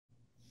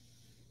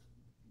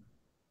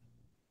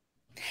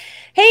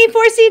Hey,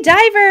 4C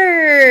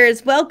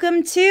Divers!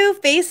 Welcome to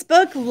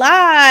Facebook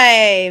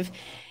Live.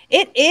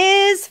 It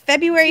is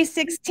February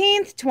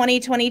 16th,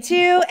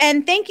 2022,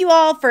 and thank you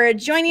all for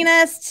joining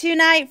us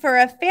tonight for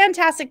a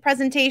fantastic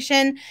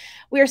presentation.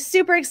 We're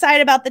super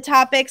excited about the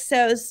topic,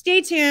 so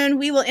stay tuned.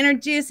 We will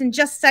introduce in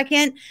just a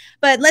second,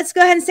 but let's go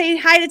ahead and say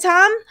hi to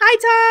Tom.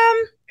 Hi,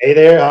 Tom. Hey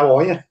there, how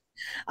are you?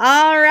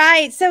 All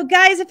right. So,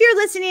 guys, if you're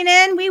listening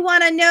in, we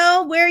want to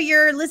know where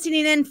you're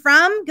listening in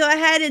from. Go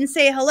ahead and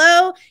say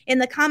hello in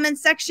the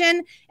comments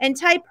section and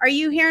type, are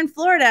you here in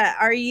Florida?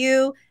 Are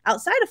you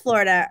outside of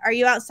Florida? Are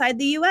you outside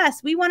the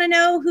U.S.? We want to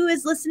know who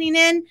is listening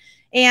in,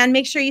 and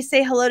make sure you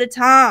say hello to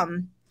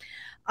Tom.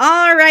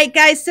 All right,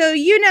 guys. So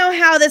you know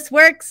how this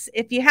works.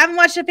 If you haven't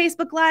watched a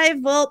Facebook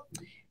Live, well,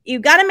 you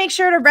got to make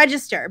sure to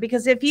register,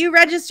 because if you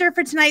register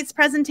for tonight's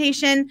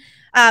presentation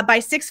by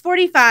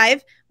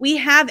 6:45, we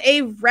have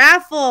a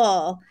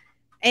raffle,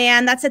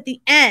 and that's at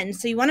the end.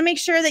 So you want to make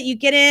sure that you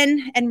get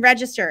in and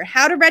register.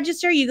 How to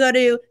register? You go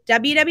to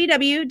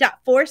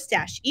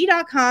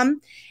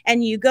www.force-e.com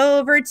and you go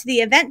over to the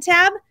event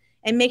tab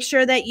and make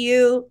sure that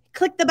you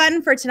click the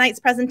button for tonight's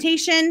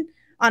presentation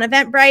on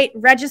Eventbrite,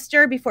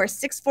 register before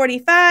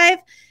 6:45.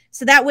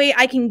 So that way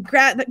I can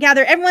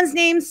gather everyone's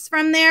names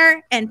from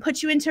there and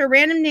put you into a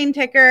random name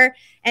picker.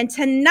 And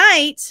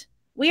tonight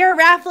we are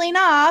raffling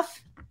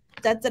off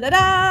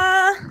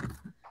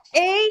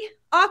a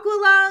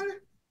Aqualung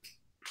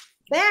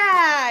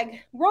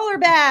bag, roller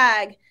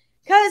bag,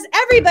 because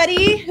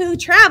everybody who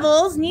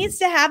travels needs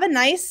to have a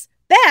nice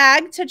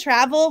bag to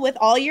travel with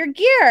all your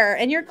gear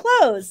and your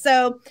clothes.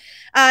 So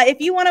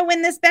if you want to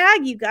win this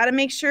bag, you got to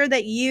make sure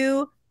that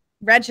you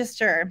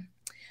register.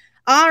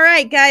 All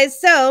right, guys.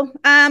 So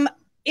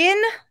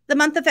in the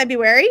month of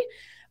February,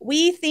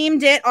 we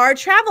themed it our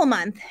travel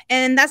month.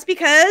 And that's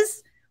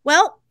because,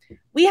 well,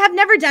 we have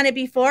never done it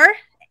before.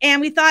 And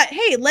we thought,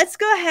 hey, let's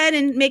go ahead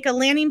and make a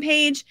landing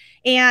page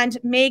and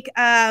make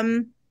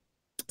some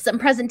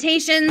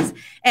presentations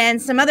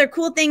and some other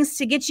cool things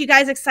to get you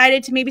guys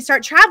excited to maybe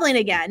start traveling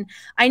again.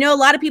 I know a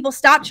lot of people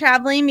stopped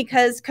traveling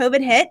because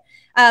COVID hit,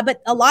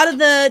 but a lot of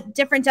the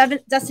different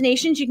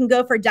destinations you can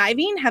go for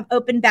diving have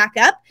opened back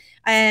up.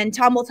 And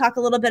Tom will talk a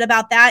little bit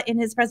about that in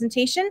his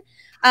presentation.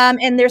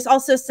 And there's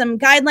also some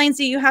guidelines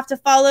that you have to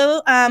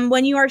follow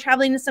when you are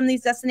traveling to some of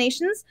these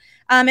destinations.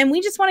 And we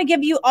just want to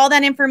give you all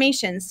that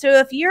information. So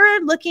if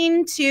you're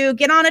looking to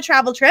get on a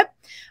travel trip,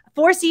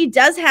 4C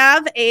does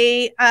have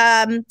a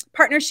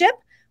partnership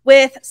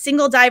with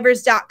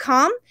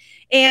singledivers.com.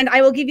 And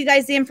I will give you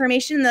guys the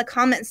information in the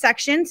comment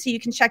section so you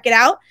can check it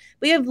out.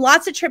 We have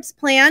lots of trips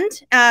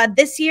planned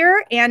this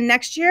year and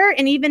next year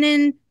and even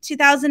in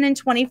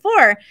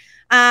 2024.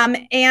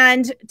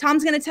 And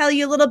Tom's going to tell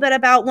you a little bit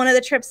about one of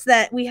the trips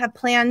that we have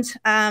planned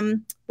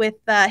with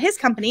his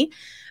company.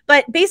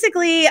 But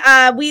basically,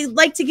 we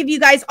like to give you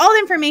guys all the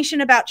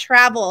information about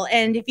travel.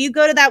 And if you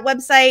go to that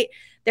website,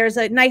 there's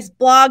a nice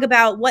blog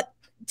about what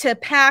to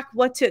pack,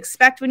 what to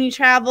expect when you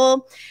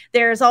travel.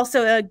 There's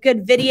also a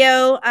good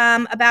video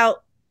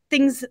about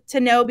things to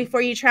know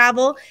before you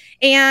travel.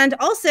 And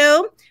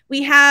also,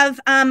 we have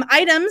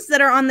items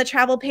that are on the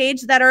travel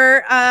page that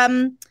are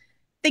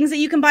things that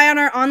you can buy on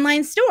our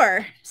online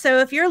store. So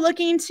if you're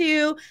looking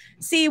to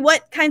see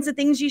what kinds of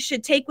things you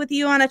should take with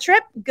you on a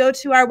trip, go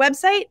to our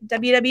website,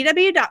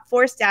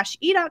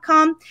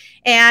 www.force-e.com,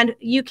 and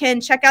you can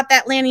check out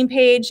that landing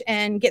page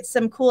and get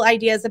some cool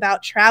ideas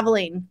about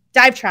traveling,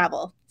 dive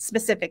travel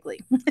specifically.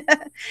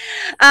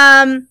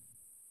 And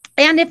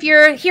if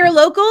you're here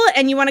local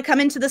and you want to come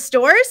into the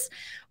stores,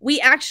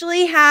 we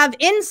actually have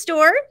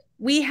in-store,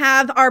 we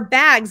have our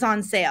bags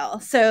on sale.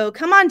 So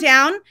come on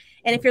down.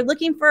 And if you're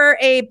looking for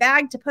a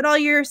bag to put all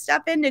your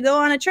stuff in to go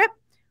on a trip,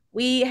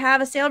 we have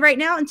a sale right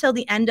now until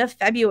the end of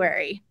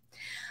February.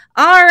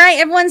 All right,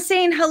 everyone's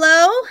saying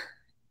hello.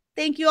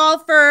 Thank you all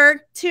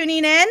for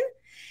tuning in.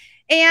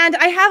 And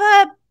I have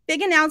a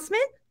big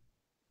announcement.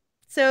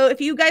 So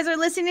if you guys are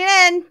listening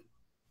in,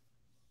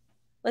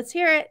 let's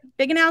hear it.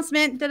 Big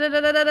announcement.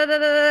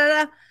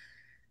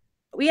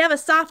 We have a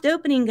soft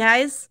opening,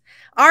 guys.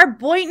 Our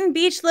Boynton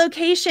Beach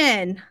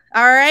location.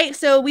 All right.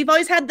 So we've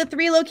always had the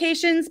 3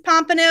 locations,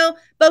 Pompano,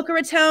 Boca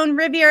Raton,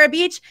 Riviera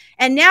Beach.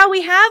 And now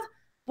we have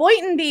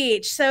Boynton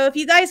Beach. So if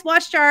you guys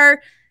watched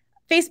our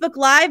Facebook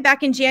Live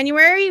back in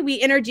January, we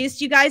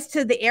introduced you guys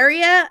to the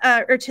area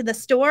or to the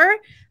store,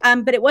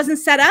 but it wasn't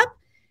set up.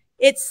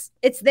 It's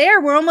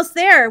there. We're almost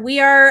there. We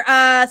are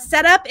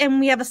set up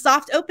and we have a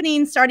soft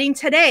opening starting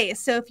today.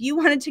 So if you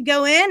wanted to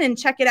go in and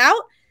check it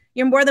out,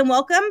 you're more than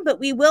welcome. But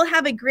we will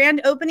have a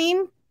grand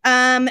opening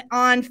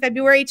on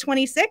February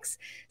 26th.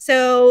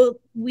 So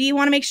we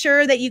want to make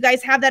sure that you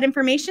guys have that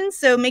information.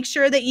 So make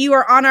sure that you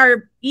are on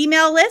our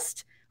email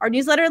list, our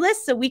newsletter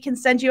list, so we can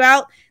send you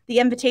out the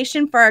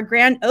invitation for our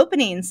grand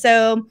opening.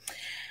 So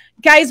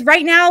guys,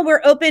 right now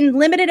we're open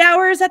limited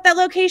hours at that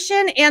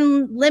location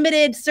and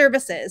limited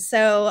services.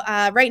 So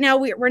right now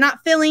we're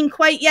not filling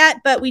quite yet,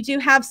 but we do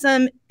have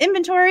some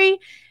inventory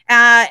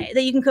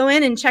that you can go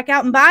in and check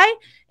out and buy.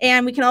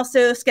 And we can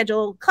also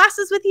schedule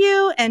classes with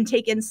you and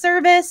take in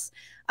service.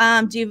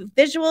 do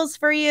visuals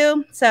for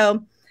you.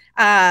 So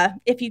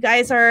if you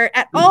guys are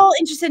at all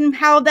interested in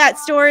how that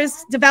store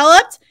is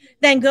developed,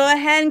 then go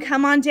ahead and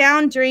come on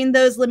down during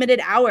those limited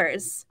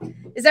hours.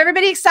 Is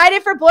everybody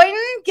excited for Boynton?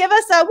 Give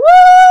us a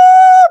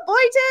woo,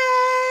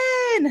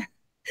 Boynton!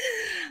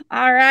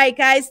 All right,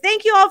 guys.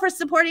 Thank you all for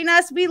supporting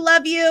us. We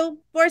love you.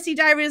 4C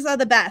divers are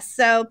the best.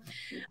 So,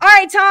 all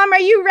right, Tom,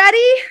 are you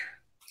ready?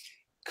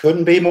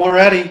 Couldn't be more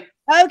ready.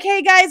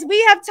 Okay, guys,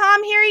 we have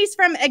Tom here. He's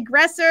from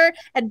Aggressor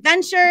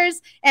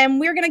Adventures, and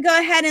we're going to go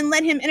ahead and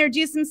let him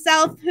introduce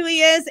himself, who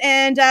he is,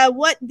 and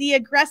what the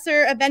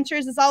Aggressor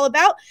Adventures is all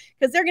about,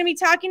 because they're going to be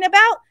talking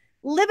about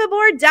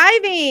liveaboard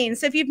diving.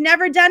 So if you've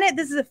never done it,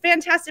 this is a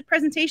fantastic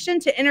presentation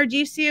to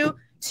introduce you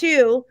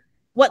to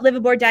what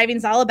liveaboard diving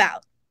is all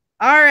about.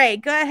 All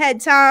right, go ahead,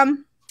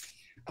 Tom.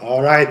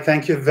 All right,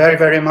 thank you very,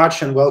 very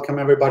much, and welcome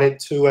everybody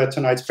to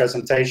tonight's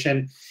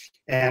presentation.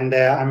 And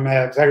I'm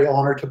very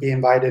honored to be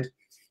invited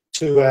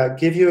to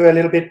give you a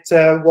little bit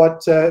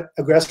what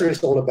Aggressor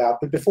is all about.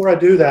 But before I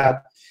do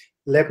that,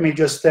 let me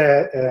just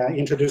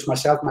introduce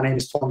myself. My name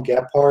is Tom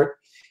Gebhardt,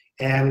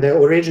 and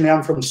originally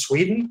I'm from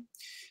Sweden.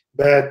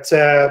 But,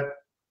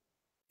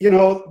 you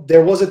know,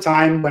 there was a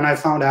time when I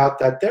found out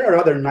that there are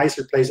other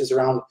nicer places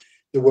around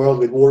the world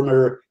with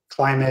warmer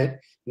climate,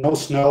 no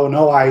snow,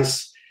 no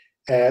ice.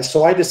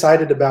 So I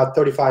decided about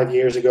 35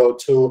 years ago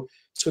to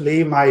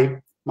leave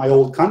my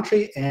old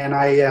country, and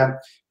I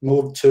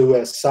moved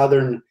to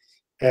southern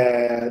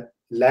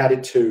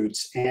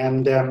latitudes.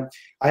 And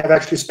I have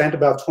actually spent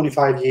about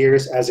 25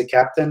 years as a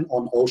captain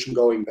on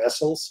ocean-going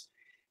vessels.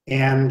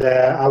 And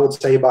I would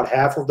say about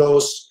half of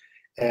those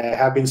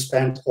have been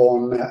spent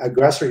on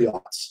Aggressor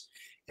yachts.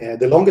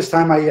 The longest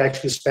time I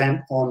actually spent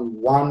on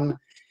one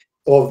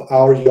of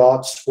our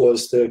yachts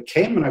was the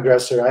Cayman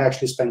Aggressor. I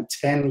actually spent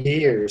 10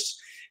 years.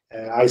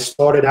 I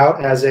started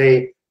out as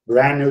a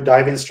brand new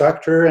dive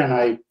instructor, and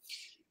I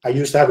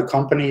used to have a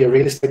company, a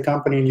real estate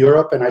company in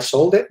Europe, and I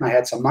sold it, and I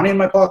had some money in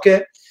my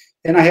pocket,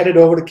 and I headed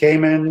over to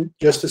Cayman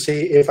just to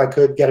see if I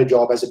could get a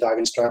job as a dive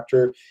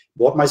instructor.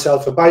 Bought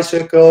myself a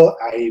bicycle.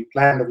 I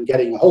planned on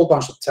getting a whole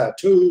bunch of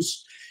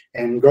tattoos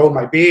and grow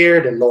my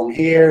beard and long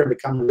hair and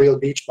become a real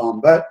beach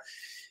bum. But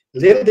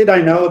little did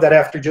I know that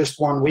after just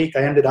 1 week,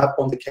 I ended up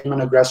on the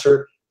Cayman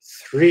Aggressor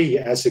 3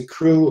 as a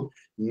crew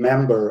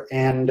member.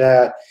 And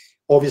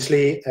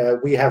obviously,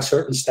 we have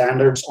certain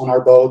standards on our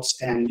boats,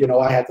 and you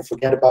know, I had to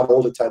forget about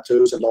all the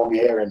tattoos and long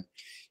hair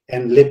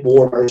and lip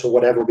warmers or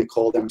whatever we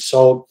call them.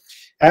 So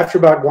after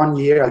about 1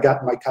 year, I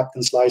got my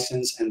captain's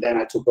license, and then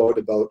I took over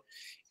the boat,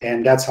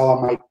 and that's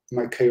how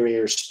my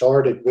career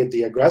started with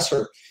the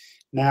Aggressor.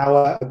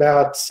 Now,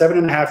 about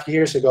 7.5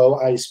 years ago,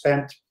 I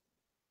spent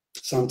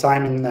some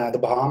time in the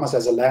Bahamas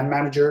as a land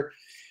manager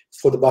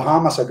for the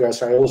Bahamas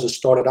Aggressor. I also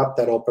started up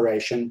that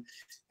operation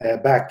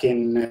back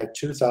in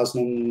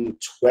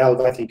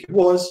 2012, I think it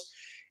was.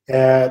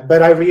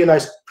 But I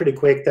realized pretty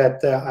quick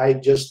that I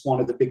just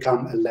wanted to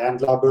become a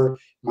landlubber.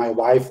 My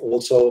wife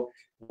also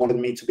wanted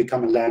me to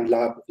become a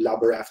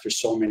landlubber after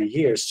so many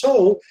years.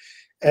 So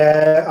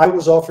I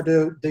was offered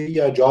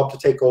the job to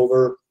take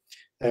over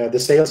the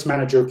sales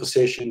manager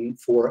position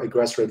for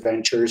Aggressor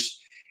Adventures.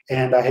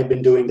 And I have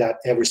been doing that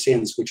ever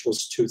since, which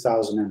was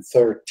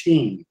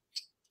 2013.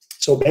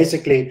 So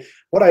basically,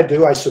 what I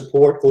do, I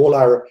support all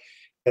our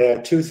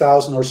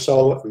 2,000 or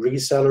so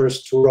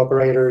resellers, tour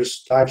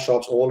operators, dive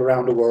shops all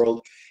around the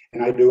world,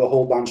 and I do a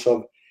whole bunch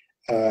of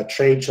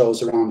trade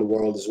shows around the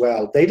world as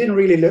well. They didn't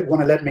really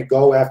want to let me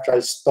go after I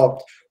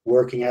stopped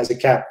working as a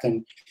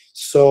captain,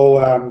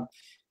 so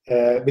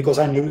because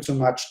I knew too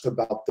much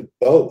about the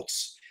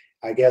boats.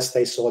 I guess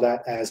they saw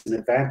that as an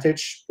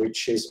advantage,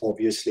 which is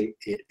obviously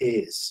it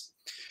is.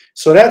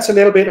 So that's a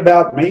little bit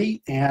about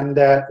me, and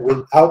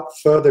without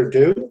further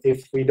ado,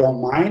 if we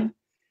don't mind,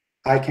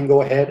 I can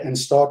go ahead and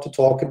start to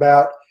talk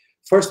about,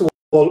 first of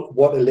all,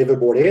 what a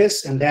liveaboard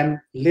is, and then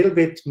a little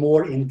bit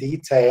more in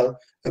detail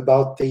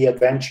about the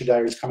adventure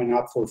that is coming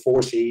up for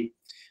 4C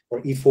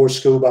or E4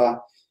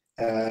 Scuba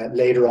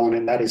later on,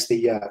 and that is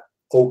the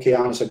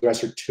Okeanos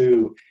Aggressor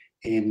 2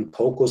 in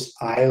Cocos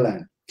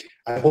Island.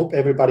 I hope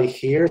everybody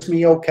hears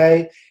me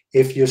okay.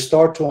 If you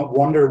start to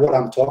wonder what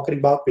I'm talking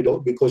about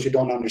because you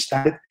don't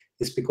understand it,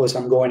 it's because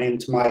I'm going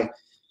into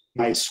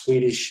my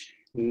Swedish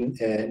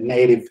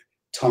native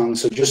tongue.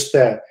 So just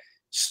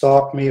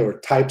stop me or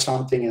type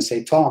something and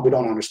say, Tom, we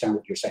don't understand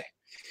what you're saying.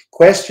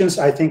 Questions,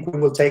 I think we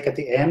will take at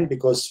the end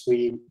because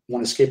we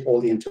want to skip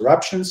all the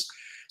interruptions.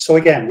 So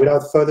again,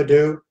 without further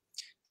ado,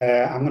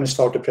 I'm going to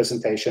start the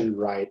presentation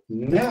right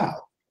now.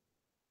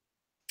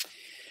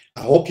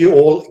 I hope you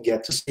all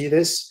get to see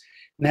this.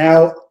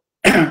 Now,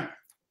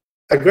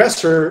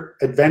 Aggressor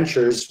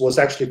Adventures was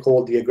actually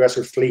called the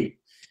Aggressor Fleet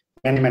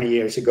many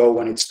years ago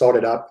when it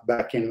started up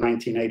back in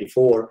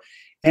 1984.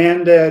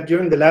 And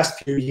during the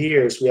last few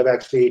years, we have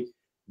actually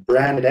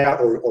branded out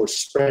or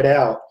spread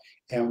out.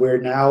 And we're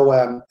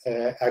now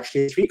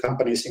actually 3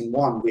 companies in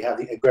one. We have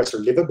the Aggressor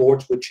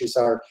Liveaboard, which is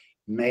our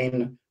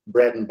main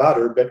bread and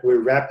butter, but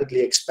we're rapidly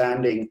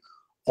expanding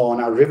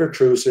on our river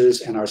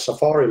cruises and our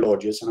safari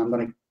lodges. And I'm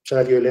going to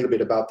tell you a little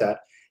bit about that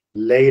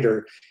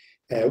later.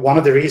 One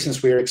of the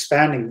reasons we're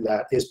expanding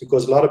that is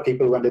because a lot of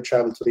people, when they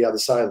travel to the other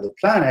side of the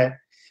planet,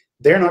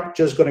 they're not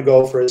just going to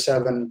go for a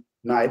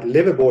 7-night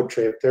liveaboard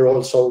trip. They're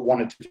also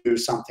wanted to do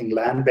something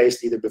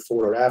land-based either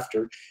before or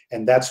after,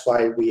 and that's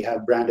why we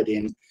have branded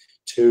in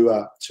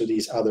to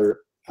these other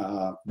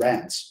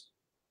brands.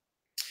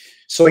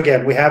 So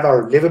again, we have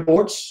our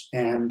liveaboards,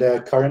 and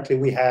currently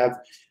we have,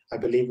 I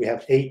believe we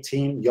have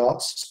 18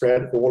 yachts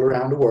spread all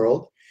around the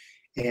world.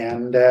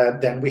 And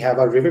then we have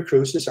our river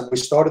cruises, and we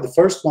started the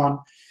first one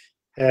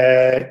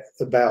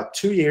about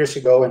 2 years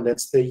ago, and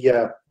that's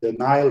the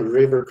Nile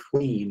River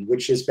Queen,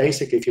 which is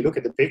basically, if you look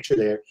at the picture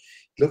there,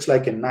 it looks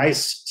like a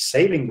nice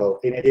sailing boat,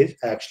 and it is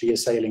actually a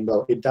sailing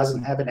boat. It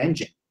doesn't have an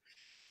engine.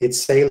 It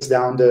sails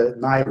down the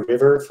Nile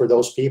River for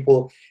those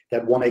people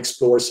that want to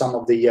explore some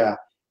of the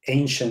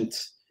ancient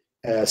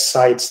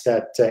sites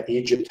that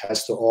Egypt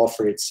has to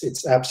offer.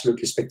 It's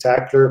absolutely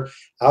spectacular.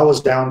 I was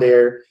down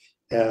there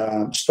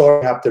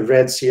starting up the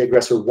Red Sea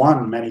Aggressor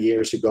 1 many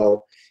years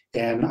ago,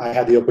 and I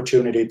had the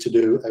opportunity to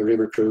do a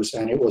river cruise,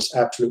 and it was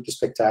absolutely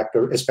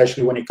spectacular,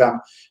 especially when you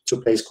come to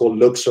a place called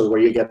Luxor, where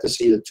you get to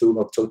see the tomb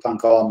of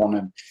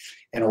Tutankhamun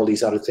and all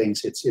these other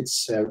things.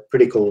 It's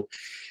pretty cool.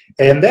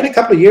 And then a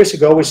couple of years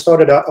ago, we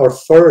started our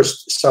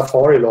first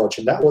safari lodge,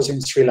 and that was in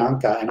Sri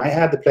Lanka. And I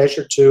had the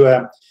pleasure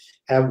to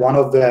have one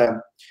of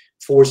the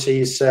Four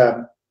Seas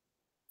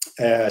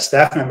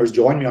staff members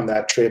join me on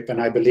that trip,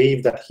 and I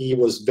believe that he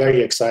was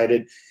very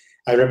excited.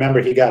 I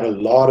remember he got a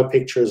lot of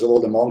pictures of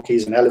all the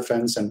monkeys and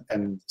elephants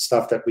and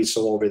stuff that we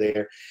saw over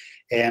there.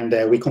 And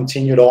we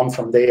continued on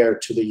from there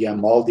to the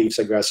Maldives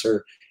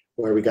Aggressor,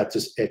 where we got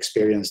to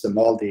experience the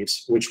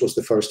Maldives, which was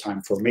the first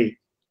time for me.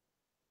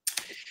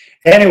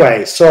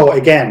 Anyway, so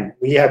again,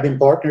 we have been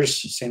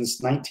partners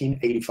since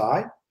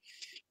 1985,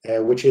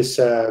 which is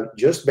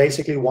just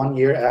basically 1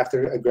 year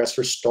after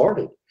Aggressor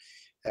started,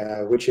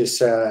 which is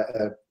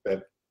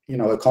you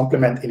know, a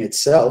compliment in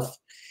itself.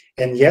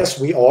 And yes,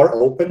 we are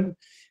open.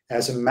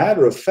 As a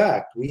matter of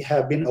fact, we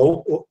have been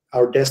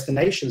our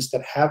destinations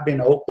that have been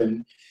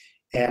open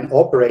and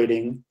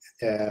operating,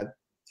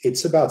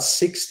 it's about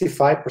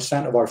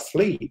 65% of our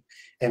fleet,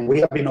 and we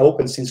have been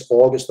open since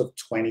August of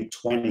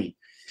 2020.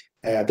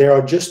 There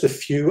are just a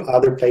few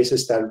other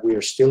places that we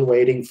are still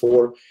waiting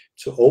for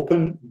to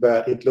open,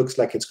 but it looks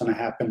like it's going to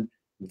happen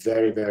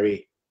very,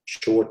 very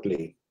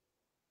shortly.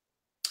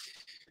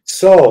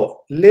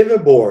 So,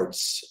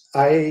 liveaboards.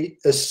 I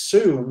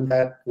assume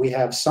that we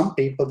have some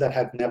people that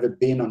have never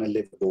been on a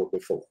liveaboard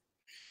before.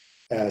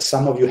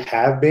 Some of you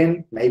have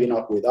been, maybe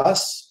not with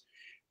us,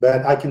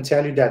 but I can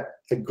tell you that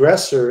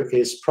Aggressor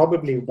is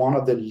probably one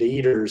of the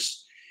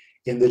leaders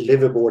in the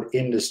liveaboard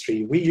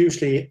industry. We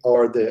usually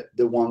are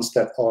the ones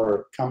that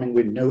are coming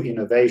with new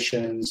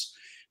innovations,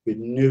 with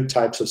new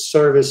types of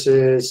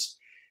services,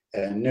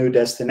 new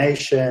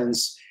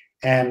destinations,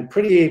 and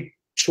pretty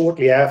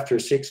shortly after,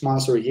 6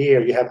 months or a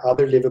year, you have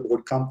other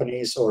liveaboard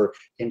companies or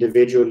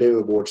individual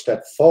liveaboards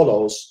that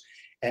follows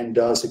and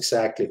does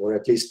exactly, or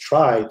at least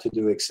try to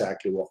do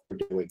exactly what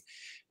we're doing.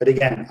 But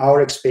again,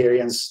 our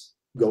experience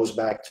goes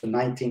back to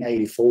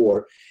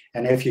 1984,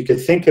 and if you could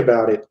think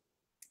about it,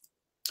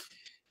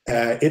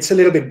 it's a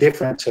little bit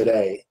different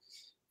today.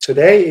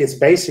 Today, it's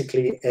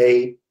basically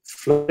a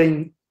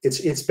floating.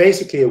 It's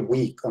basically a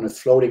week on a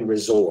floating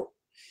resort,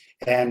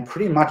 and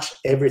pretty much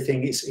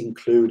everything is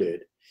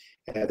included.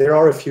 There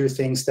are a few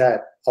things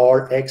that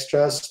are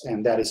extras,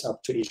 and that is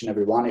up to each and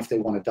every one if they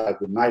want to dive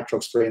with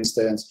nitrox, for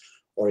instance,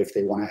 or if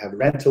they want to have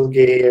rental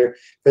gear,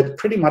 but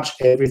pretty much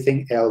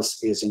everything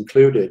else is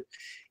included.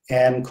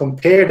 And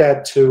compare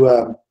that to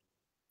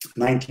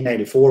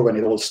 1984 when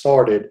it all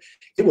started,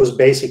 it was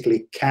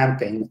basically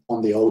camping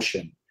on the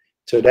ocean.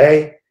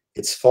 Today,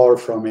 it's far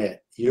from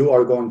it. You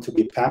are going to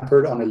be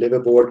pampered on a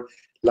liveaboard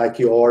like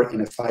you are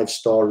in a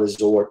 5-star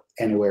resort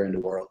anywhere in the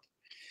world.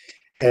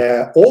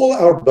 All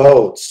our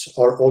boats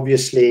are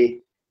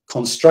obviously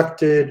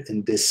constructed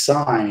and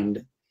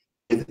designed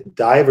with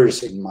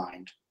divers in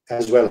mind,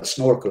 as well as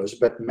snorkelers,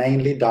 but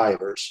mainly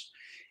divers.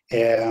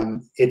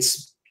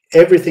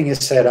 Everything is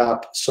set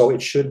up so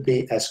it should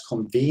be as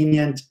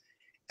convenient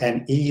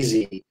and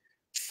easy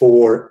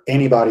for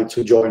anybody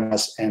to join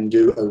us and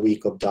do a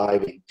week of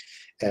diving.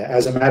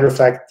 As a matter of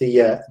fact,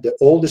 the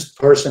oldest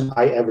person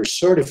I ever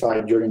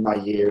certified during my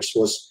years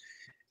was,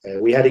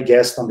 we had a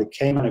guest on the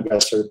Cayman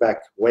Aggressor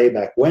way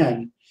back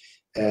when.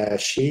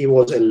 She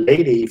was a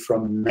lady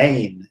from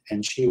Maine,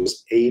 and she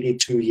was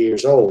 82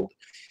 years old.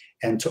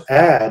 And to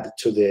add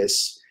to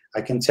this,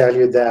 I can tell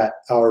you that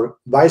our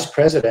vice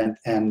president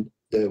and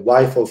the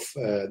wife of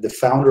the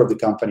founder of the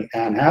company,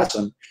 Ann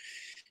Hassan,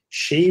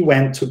 she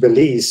went to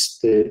Belize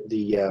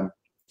the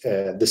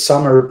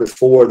summer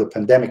before the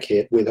pandemic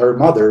hit with her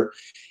mother,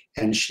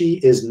 and she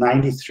is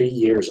 93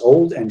 years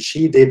old, and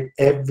she did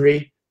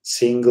every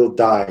single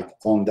dive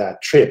on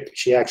that trip.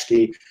 She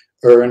actually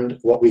earned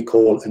what we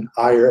call an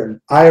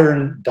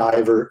iron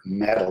diver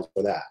medal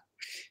for that,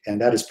 and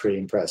that is pretty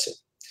impressive.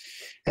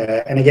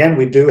 And again,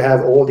 we do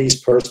have all these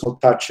personal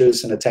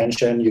touches and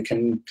attention. You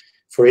can,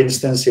 for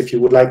instance, if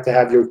you would like to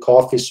have your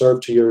coffee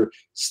served to your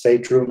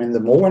stateroom in the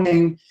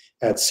morning,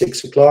 at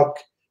 6 o'clock.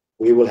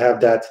 We will have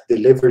that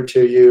delivered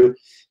to you.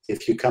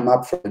 If you come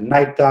up from a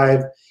night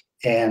dive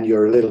and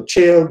you're a little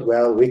chilled,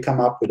 well, we come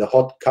up with a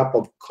hot cup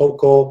of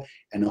cocoa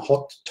and a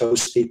hot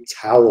toasty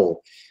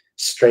towel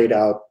straight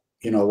out,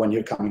 when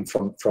you're coming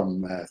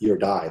from your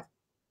dive.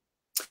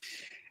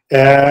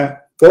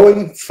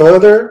 Going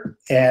further,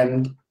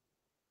 and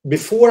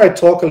before I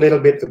talk a little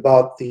bit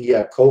about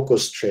the cocoa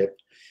strip,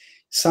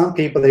 some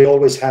people, they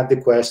always have the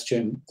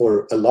question,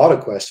 or a lot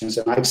of questions,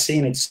 and I've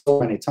seen it so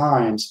many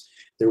times.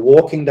 They're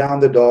walking down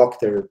the dock,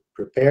 they're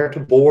prepared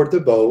to board the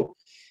boat,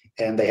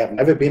 and they have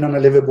never been on a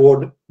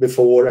liveaboard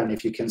before. And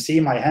if you can see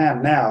my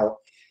hand now,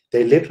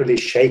 they're literally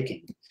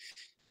shaking.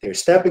 They're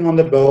stepping on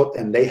the boat,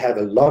 and they have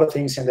a lot of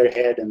things in their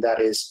head, and that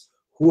is,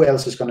 who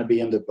else is going to be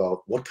in the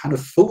boat? What kind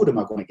of food am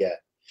I going to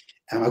get?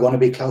 Am I going to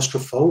be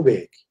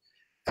claustrophobic?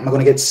 Am I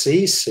going to get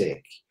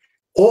seasick?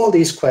 All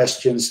these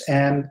questions.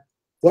 And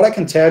what I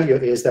can tell you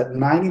is that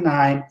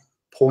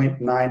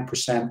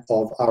 99.9%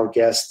 of our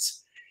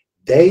guests,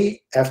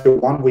 they, after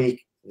 1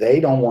 week, they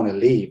don't want to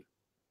leave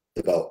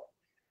the boat.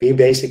 We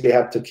basically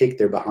have to kick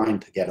their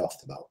behind to get off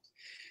the boat.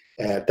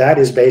 That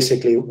is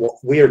basically what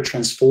we are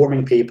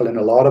transforming people, and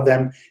a lot of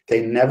them,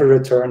 they never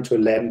return to a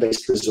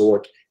land-based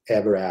resort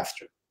ever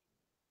after.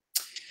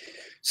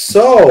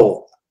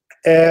 So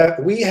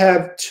we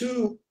have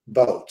 2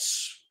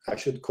 boats, I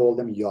should call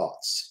them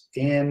yachts,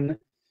 in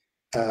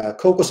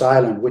Cocos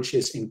Island, which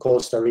is in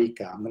Costa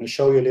Rica. I'm going to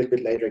show you a little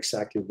bit later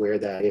exactly where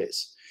that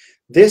is.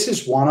 This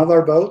is one of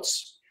our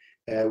boats,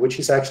 which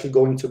is actually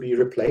going to be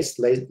replaced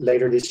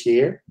later this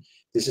year.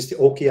 This is the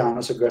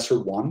Okeanos Aggressor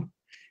 1.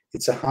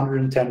 It's a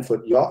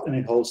 110-foot yacht, and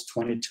it holds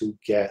 22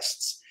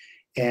 guests.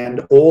 And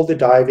all the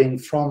diving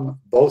from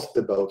both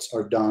the boats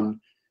are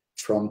done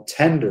from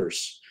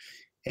tenders.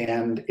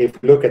 And if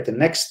you look at the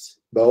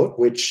next boat,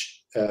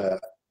 which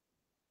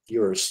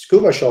your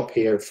scuba shop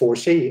here,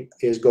 4C,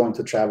 is going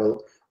to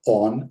travel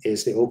on,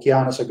 is the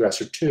Okeanos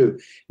Aggressor 2.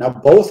 Now,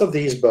 both of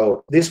these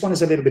boats, this one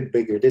is a little bit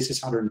bigger. This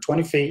is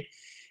 120 feet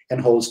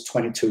and holds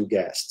 22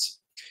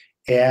 guests.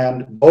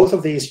 And both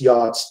of these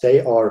yachts,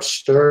 they are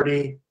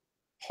sturdy,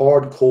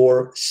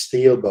 hardcore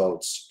steel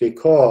boats,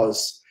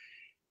 because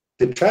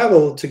the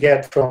travel to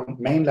get from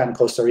mainland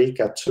Costa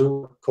Rica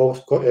to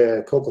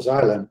Cocos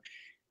Island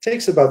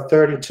takes about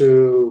 30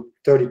 to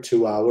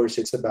 32 hours.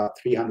 It's about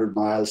 300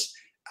 miles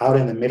out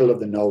in the middle of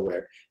the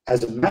nowhere.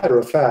 As a matter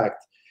of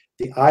fact,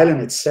 the island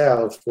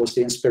itself was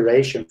the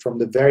inspiration for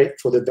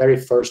the very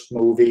first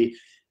movie,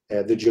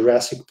 the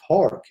Jurassic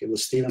Park. It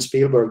was Steven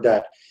Spielberg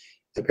that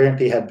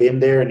apparently had been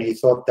there, and he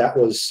thought that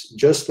was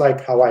just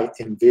like how I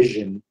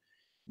envisioned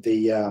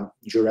the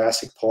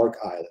Jurassic Park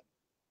island.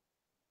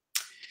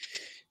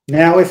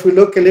 Now, if we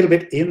look a little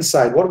bit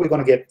inside, what are we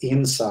going to get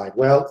inside?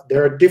 Well,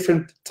 there are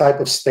different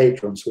types of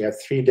staterooms. We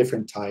have 3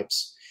 different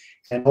types.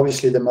 And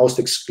obviously the most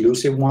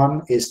exclusive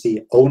one is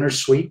the owner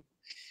suite.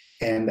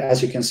 And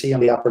as you can see on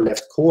the upper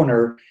left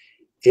corner,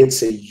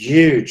 it's a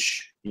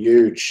huge,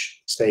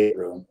 huge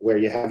stateroom where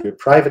you have your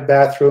private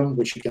bathroom,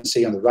 which you can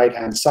see on the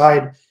right-hand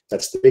side.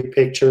 That's the big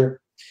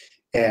picture.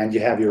 And you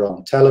have your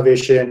own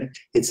television.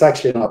 It's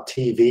actually not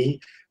TV,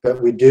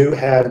 but we do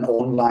have an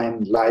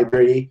online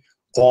library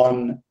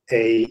on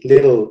a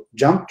little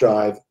jump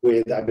drive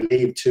with, I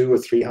believe, 200 or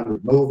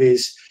 300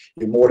 movies.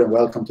 You're more than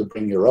welcome to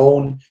bring your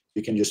own.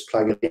 You can just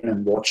plug it in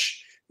and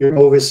watch your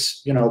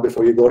movies,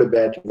 before you go to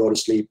bed, go to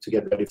sleep to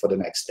get ready for the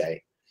next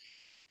day.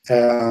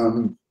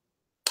 There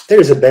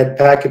is a bed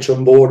package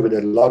on board with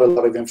a lot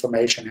of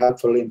information,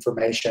 helpful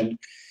information.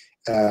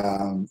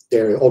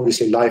 There are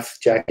obviously life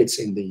jackets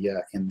in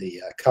the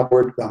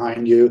cupboard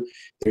behind you.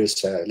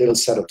 There's a little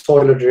set of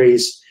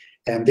toiletries,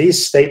 and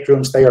these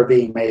staterooms, they are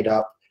being made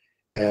up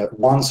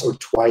once or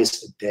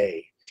twice a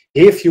day.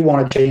 If you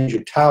want to change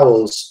your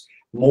towels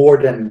more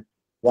than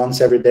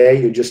once every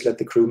day, you just let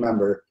the crew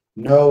member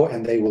know,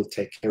 and they will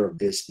take care of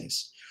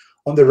business.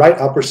 On the right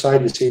upper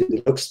side, you see the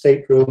deluxe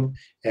stateroom,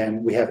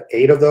 and we have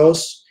 8 of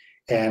those.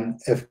 And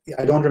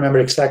I don't remember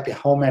exactly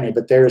how many,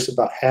 but there's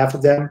about half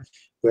of them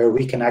where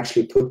we can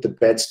actually put the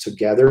beds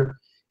together,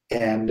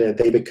 and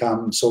they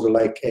become sort of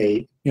like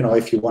a,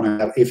 if you want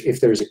to have, if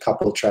there's a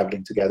couple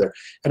traveling together.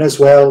 And as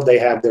well, they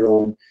have their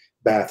own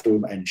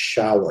bathroom and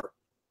shower.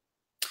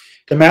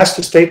 The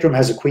master stateroom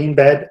has a queen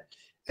bed.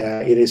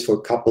 It is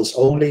for couples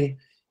only.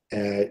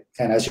 And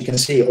as you can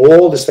see,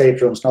 all the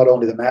staterooms, not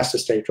only the master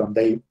stateroom,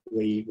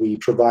 we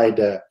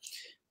provide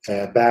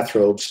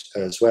bathrobes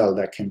as well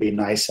that can be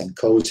nice and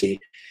cozy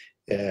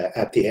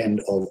at the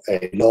end of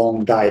a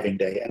long diving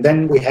day. And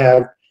then we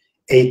have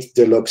 8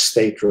 deluxe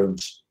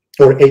staterooms,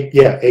 or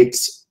 8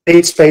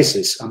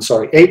 spaces. I'm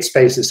sorry, 8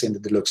 spaces in the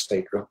deluxe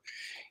stateroom.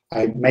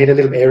 I made a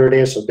little error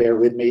there, so bear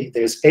with me.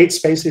 There's 8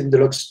 spaces in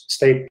deluxe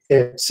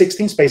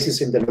 16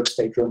 spaces in the deluxe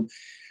stateroom,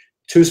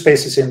 2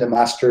 spaces in the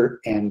master,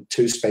 and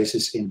 2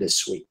 spaces in the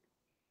suite.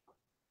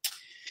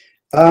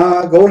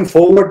 Going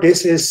forward,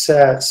 this is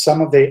some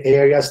of the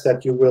areas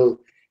that you will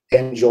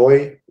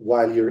enjoy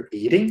while you're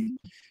eating.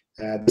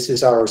 This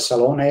is our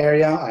salon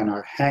area and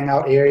our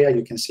hangout area.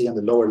 You can see on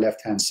the lower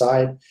left-hand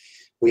side.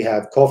 We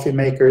have coffee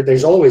maker.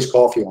 There's always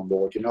coffee on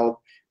board. You know,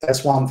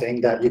 that's one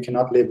thing that you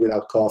cannot live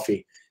without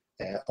coffee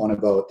on a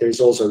boat. There's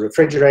also a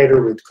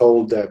refrigerator with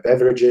cold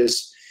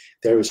beverages.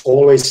 There is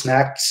always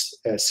snacks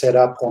set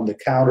up on the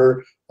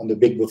counter, on the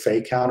big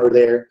buffet counter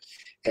there.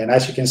 And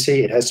as you can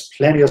see, it has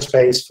plenty of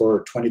space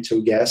for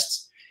 22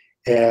 guests.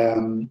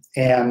 The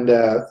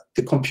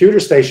computer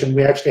station,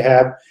 we actually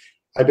have,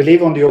 I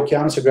believe on the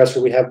Okeanos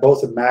Aggressor, we have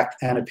both a Mac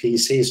and a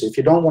PC. So if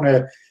you don't want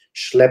to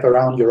schlep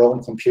around your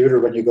own computer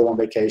when you go on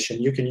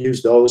vacation, you can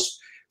use those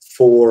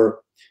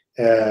for,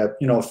 you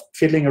know,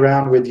 fiddling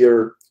around with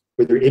your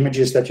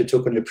images that you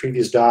took on your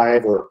previous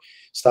dive or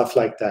stuff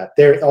like that.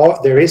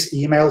 There is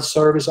email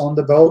service on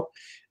the boat.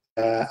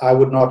 I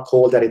would not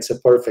call that it's a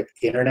perfect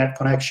internet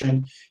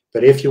connection,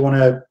 but if you want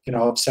to, you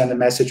know, send a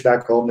message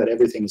back home that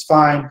everything is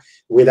fine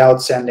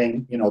without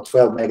sending, you know,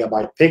 12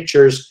 megabyte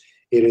pictures,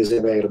 it is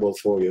available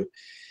for you.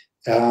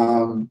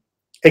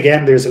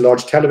 Again, there's a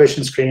large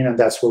television screen, and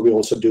that's where we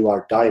also do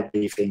our dive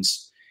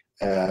briefings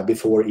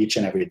before each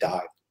and every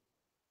dive.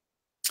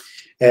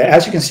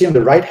 As you can see on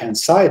the right-hand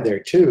side there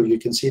too, you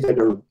can see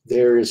that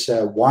there is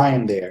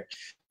wine there.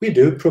 We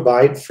do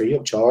provide free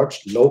of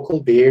charge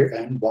local beer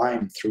and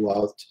wine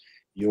throughout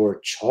your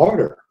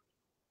charter.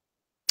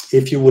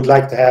 If you would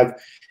like to have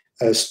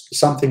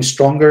something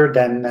stronger,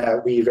 then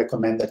we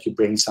recommend that you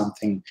bring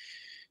something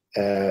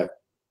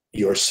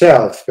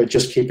yourself. But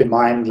just keep in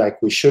mind,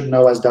 like we should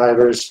know as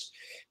divers,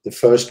 the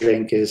first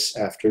drink is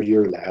after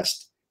your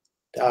last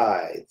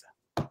dive.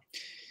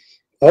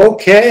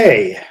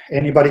 Okay,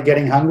 anybody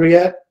getting hungry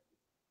yet?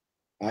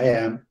 I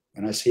am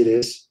when I see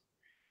this.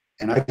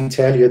 And I can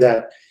tell you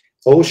that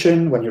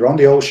ocean, when you're on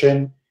the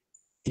ocean,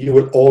 you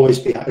will always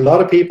be. A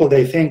lot of people,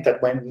 they think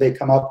that when they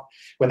come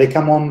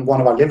on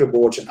one of our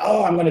liveaboards and,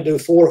 oh, I'm going to do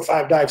 4 or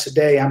 5 dives a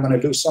day, I'm going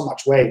to lose so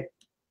much weight.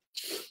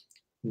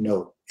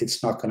 No,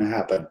 it's not going to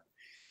happen.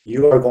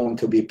 You are going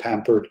to be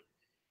pampered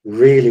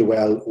really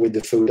well with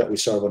the food that we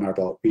serve on our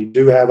boat. We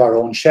do have our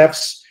own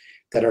chefs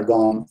that are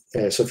gone,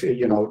 so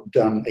you know,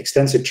 done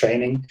extensive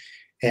training,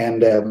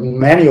 and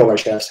many of our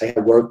chefs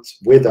have worked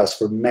with us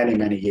for many,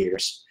 many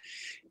years.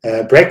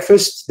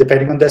 Breakfast,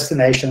 depending on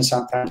destination,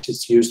 sometimes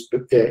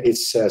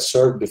it's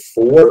served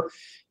before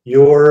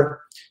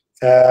your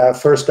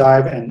first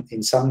dive, and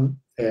in some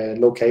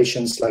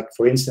locations, like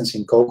for instance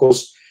in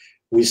Cocos,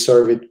 we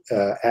serve it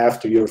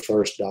after your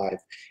first dive.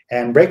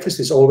 And breakfast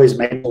is always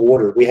made to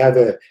order. We have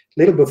a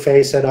little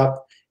buffet set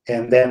up,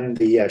 and then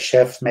the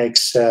chef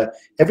makes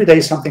every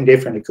day something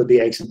different. It could be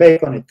eggs and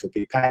bacon, it could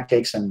be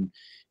pancakes and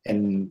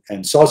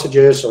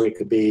sausages, or it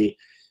could be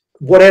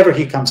whatever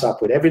he comes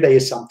up with. Every day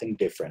is something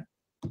different.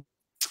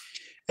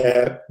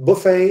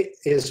 Buffet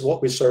is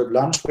what we serve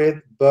lunch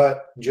with,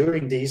 but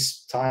during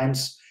these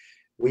times,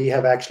 we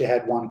have actually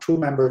had one crew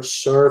member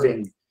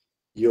serving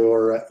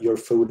your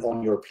food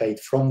on your plate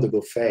from the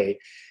buffet.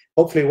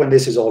 Hopefully, when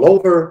this is all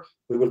over,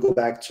 we will go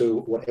back to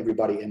what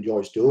everybody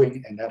enjoys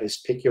doing, and that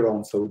is pick your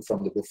own food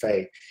from the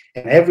buffet.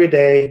 And every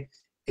day,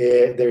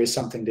 there is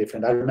something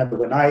different. I remember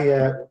when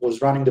I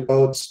was running the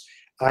boats,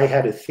 I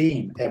had a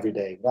theme every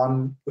day.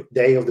 One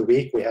day of the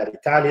week, we had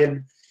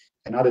Italian.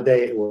 Another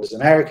day, it was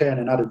American.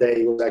 Another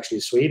day, it was actually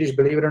Swedish,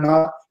 believe it or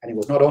not. And it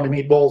was not only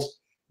meatballs,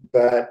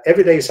 but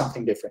every day is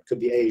something different. Could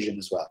be Asian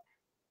as well.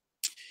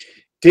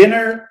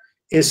 Dinner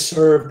is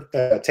served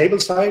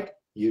tableside.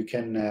 You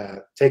can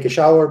take a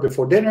shower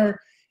before dinner,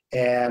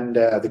 and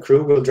the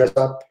crew will dress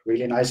up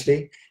really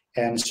nicely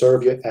and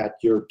serve you at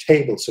your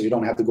table, so you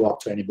don't have to go up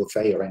to any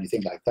buffet or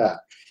anything like that.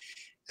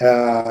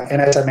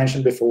 And as I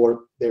mentioned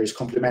before, there is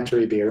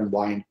complimentary beer and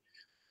wine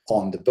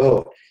on the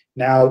boat.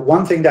 Now,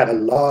 one thing that a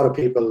lot of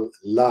people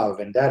love,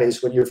 and that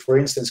is when you're, for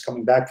instance,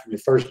 coming back from your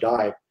first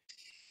dive,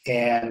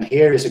 and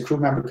here is a crew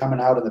member coming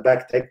out on the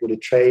back deck with a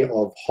tray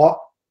of hot,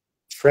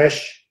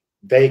 fresh,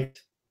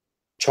 baked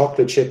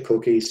chocolate chip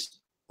cookies,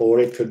 or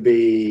it could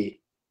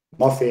be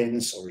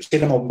muffins or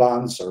cinnamon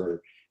buns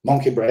or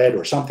monkey bread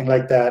or something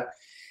like that.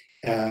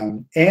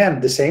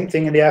 And the same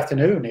thing in the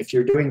afternoon. If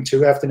you're doing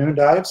 2 afternoon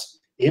dives,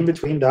 in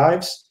between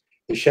dives,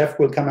 the chef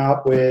will come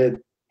out with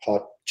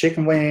hot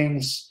chicken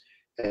wings.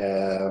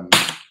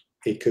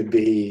 It could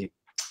be,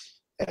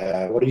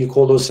 what do you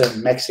call those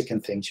Mexican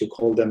things? You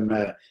call them,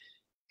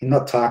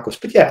 not tacos,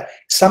 but yeah,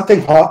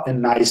 something hot and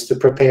nice to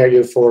prepare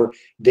you for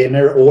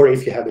dinner, or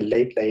if you have a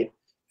late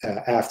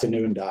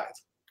afternoon dive.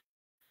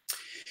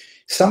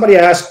 Somebody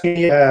asked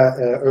me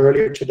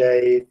earlier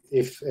today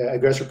if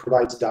Aggressor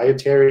provides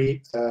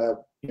dietary,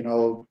 you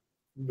know,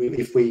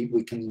 if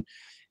we can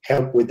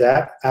help with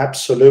that.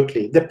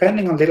 Absolutely,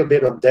 depending on a little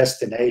bit of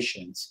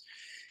destinations.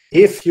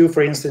 If you,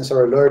 for instance,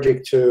 are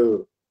allergic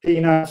to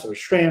peanuts or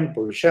shrimp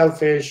or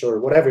shellfish or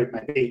whatever it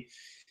might be,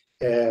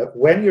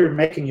 when you're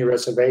making your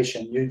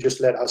reservation, you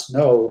just let us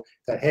know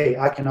that, hey,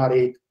 I cannot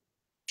eat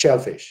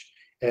shellfish.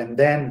 And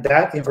then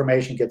that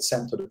information gets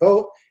sent to the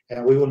boat,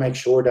 and we will make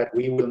sure that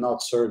we will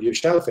not serve you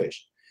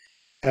shellfish.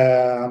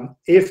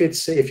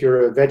 If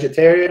you're a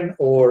vegetarian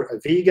or a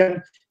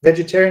vegan,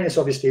 vegetarian is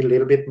obviously a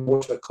little bit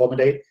more to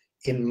accommodate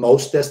in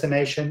most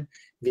destinations.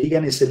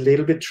 Vegan is a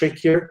little bit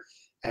trickier.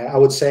 I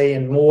would say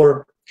in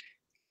more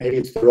maybe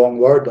it's the wrong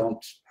word,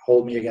 don't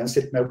hold me against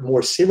it,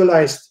 more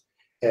civilized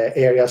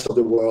areas of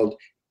the world,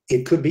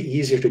 it could be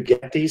easier to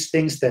get these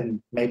things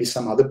than maybe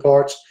some other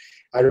parts.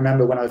 I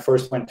remember when I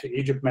first went to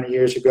Egypt many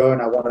years ago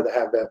and I wanted to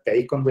have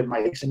bacon with my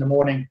eggs in the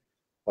morning.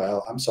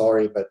 Well, I'm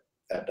sorry, but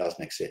that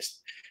doesn't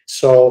exist.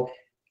 So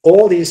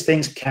all these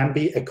things can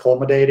be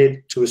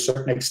accommodated to a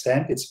certain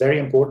extent. It's very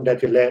important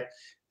that you let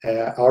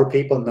our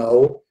people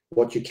know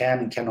what you can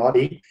and cannot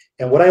eat.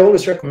 And what I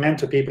always recommend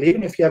to people,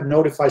 even if you have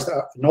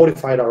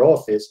notified our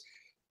office,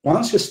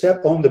 once you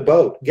step on the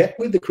boat, get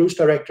with the cruise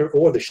director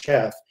or the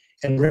chef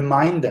and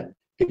remind them,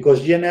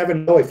 because you never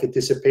know if it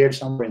disappeared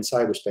somewhere in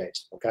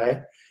cyberspace,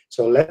 okay?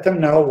 So let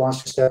them know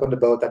once you step on the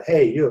boat that,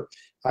 hey,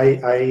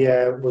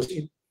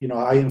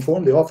 I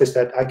informed the office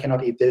that I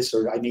cannot eat this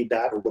or I need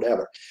that or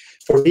whatever.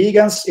 For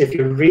vegans, if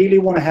you really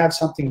want to have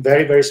something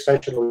very, very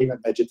special, or even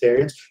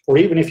vegetarians, or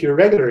even if you're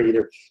a regular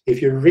eater,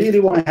 if you really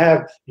want to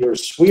have your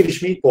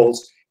Swedish meatballs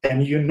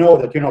and you know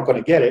that you're not going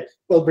to get it,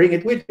 well, bring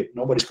it with you.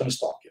 Nobody's going to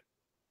stop you.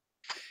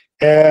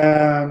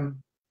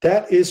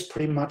 That is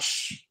pretty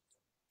much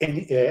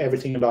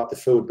everything about the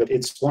food, but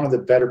it's one of the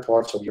better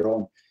parts of your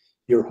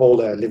whole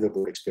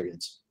Liveaboard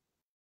experience.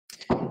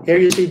 Here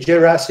you see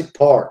Jurassic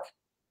Park,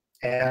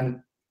 and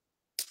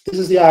this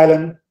is the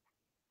island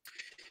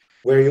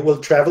where you will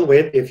travel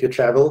with if you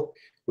travel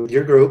with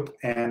your group,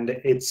 and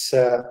it's,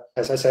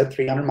 as I said,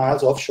 300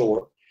 miles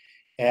offshore.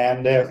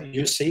 And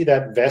you see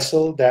that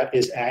vessel that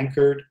is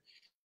anchored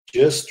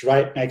just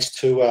right next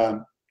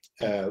to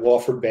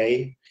Wofford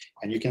Bay,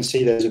 and you can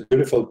see there's a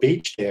beautiful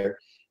beach there.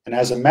 And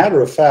as a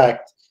matter of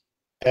fact,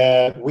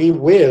 we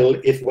will,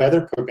 if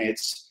weather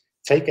permits,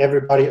 take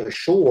everybody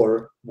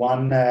ashore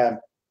one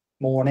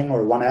morning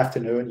or one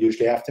afternoon,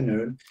 usually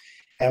afternoon,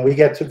 and we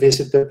get to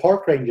visit the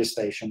park ranger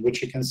station,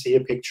 which you can see a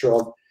picture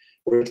of,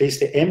 or at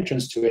least the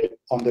entrance to it,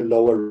 on the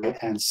lower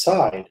right-hand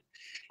side.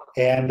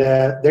 And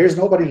there's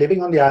nobody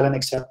living on the island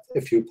except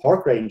a few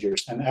park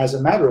rangers. And as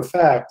a matter of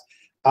fact,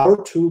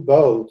 our two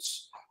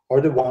boats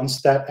are the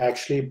ones that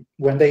actually,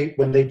 when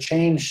they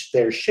change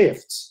their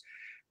shifts,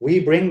 we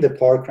bring the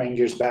park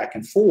rangers back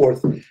and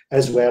forth,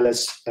 as well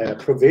as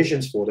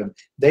provisions for them.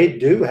 They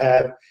do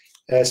have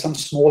some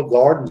small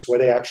gardens where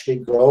they actually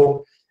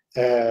grow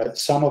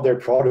some of their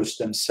produce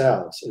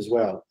themselves as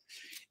well.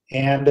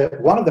 And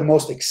one of the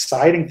most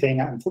exciting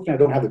things, unfortunately I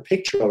don't have a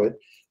picture of it,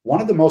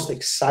 one of the most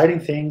exciting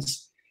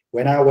things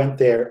when I went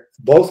there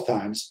both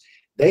times,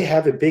 they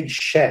have a big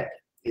shed.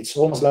 It's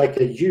almost like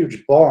a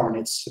huge barn.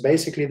 It's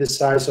basically the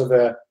size of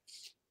a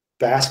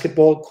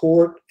basketball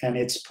court, and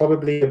it's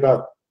probably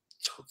about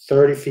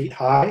 30 feet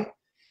high.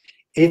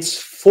 It's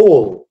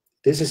full,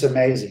 this is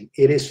amazing,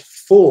 it is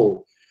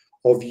full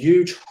of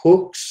huge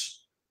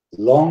hooks,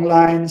 long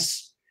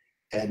lines,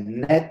 and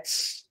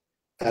nets,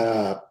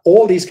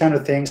 all these kind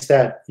of things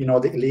that, you know,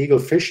 the illegal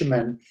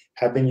fishermen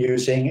have been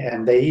using,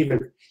 and they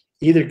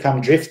either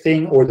come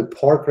drifting, or the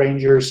park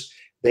rangers,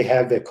 they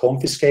have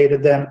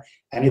confiscated them.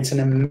 And it's an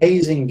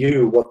amazing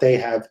view what they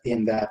have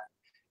in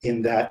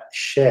that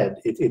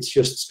shed. It's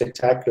just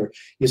spectacular.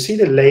 You see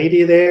the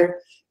lady there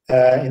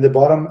in the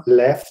bottom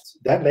left,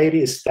 that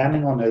lady is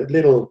standing on a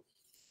little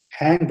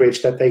hang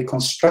bridge that they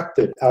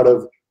constructed out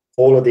of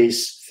all of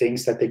these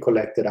things that they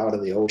collected out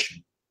of the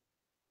ocean.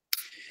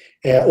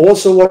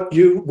 Also, what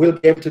you will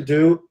be able to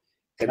do,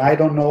 and I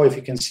don't know if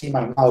you can see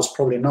my mouse,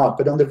 probably not,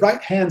 but on the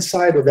right-hand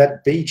side of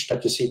that beach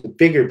that you see, the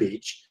bigger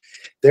beach,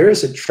 there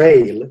is a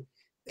trail.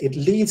 It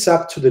leads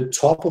up to the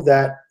top of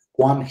that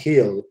one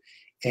hill,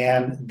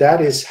 and that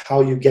is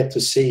how you get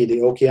to see the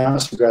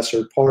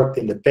Okeanosaggressor parked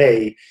in the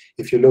bay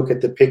if you look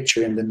at the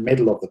picture in the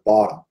middle of the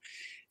bottom.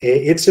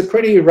 It's a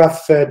pretty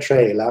rough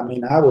trail. I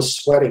mean, I was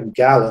sweating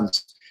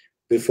gallons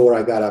before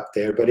I got up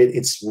there, but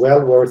it's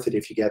well worth it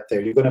if you get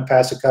there. You're going to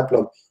pass a couple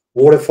of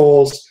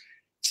waterfalls.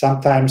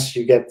 Sometimes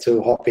you get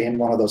to hop in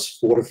one of those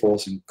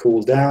waterfalls and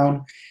cool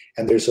down,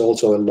 and there's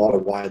also a lot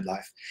of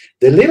wildlife.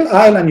 The little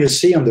island you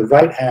see on the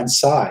right-hand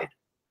side,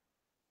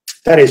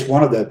 that is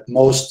one of the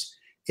most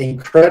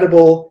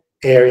incredible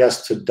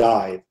areas to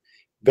dive.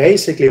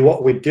 Basically,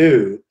 what we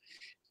do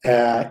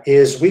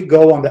is we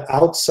go on the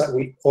outside.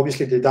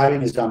 Obviously, the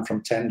diving is done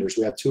from tenders.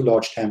 We have two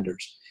large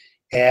tenders.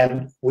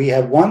 And we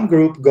have one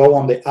group go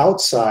on the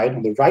outside,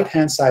 on the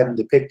right-hand side in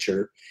the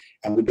picture,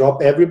 and we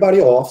drop everybody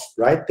off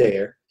right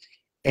there.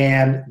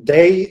 And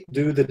they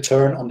do the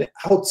turn on the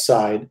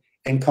outside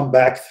and come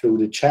back through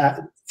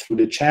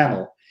the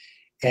channel.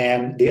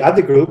 And the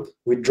other group,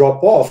 we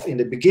drop off in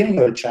the beginning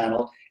of the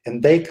channel,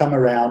 and they come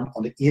around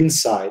on the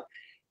inside.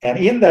 And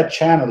in that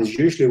channel is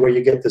usually where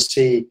you get to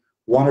see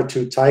one or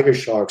two tiger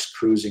sharks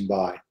cruising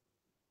by.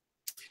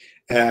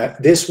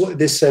 This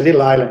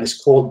little island is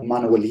called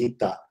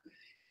Manuelita.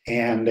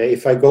 And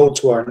if I go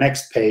to our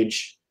next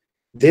page,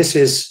 this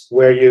is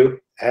where you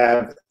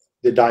have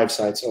the dive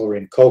sites over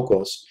in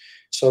Cocos.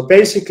 So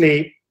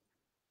basically,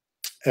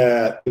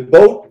 the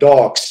boat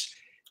docks,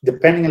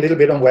 depending a little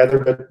bit on weather,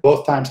 but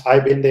both times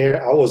I've been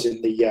there, I was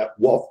in the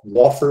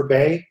Wofford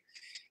Bay,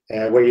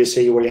 where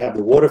you have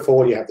the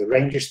waterfall, you have the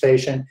ranger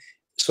station.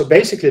 So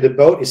basically the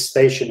boat is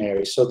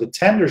stationary. So the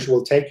tenders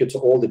will take you to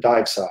all the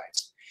dive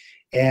sites.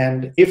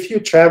 And if you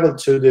travel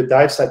to the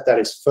dive site that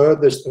is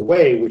furthest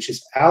away, which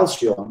is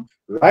Alcyon,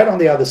 right on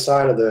the other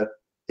side of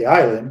the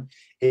island,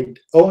 it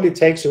only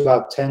takes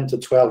about 10 to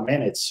 12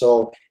 minutes.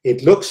 So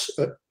it looks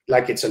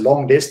like it's a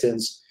long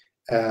distance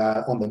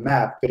on the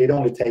map, but it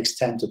only takes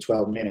 10 to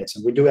 12 minutes.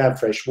 And we do have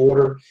fresh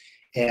water.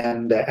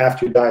 And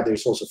after you dive,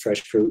 there's also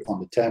fresh fruit on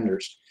the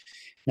tenders.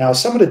 Now,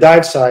 some of the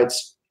dive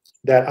sites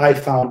that I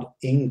found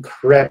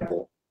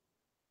incredible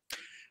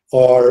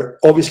are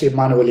obviously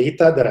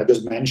Manuelita that I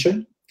just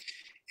mentioned.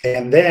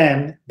 And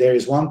then there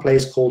is one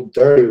place called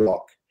Dirty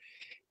Rock.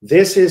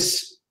 This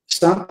is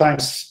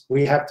sometimes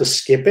we have to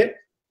skip it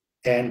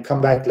and come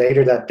back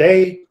later that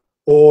day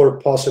or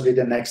possibly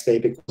the next day,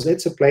 because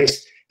it's a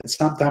place that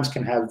sometimes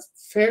can have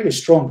fairly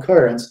strong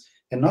currents,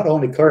 and not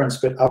only currents,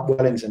 but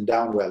upwellings and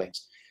downwellings.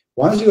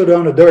 Once you go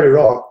down to Dirty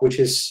Rock, which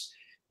is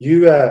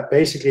you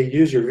basically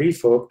use your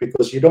reef hook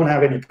because you don't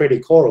have any pretty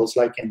corals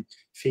like in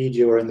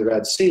Fiji or in the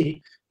Red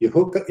Sea, you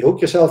hook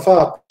yourself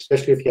up,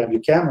 especially if you have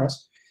your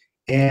cameras,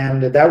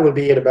 and that will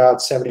be at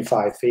about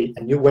 75 feet,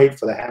 and you wait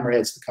for the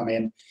hammerheads to come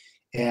in,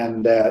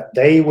 and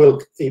they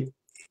will,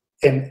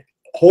 and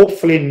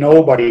hopefully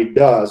nobody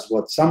does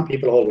what some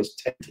people always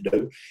tend to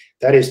do,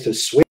 that is to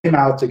swim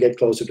out to get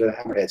closer to the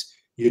hammerheads.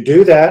 You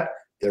do that,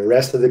 the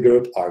rest of the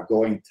group are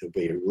going to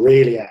be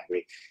really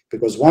angry,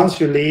 because once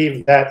you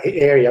leave that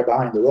area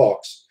behind the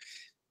rocks,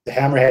 the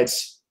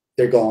hammerheads,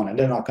 they're gone, and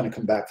they're not going to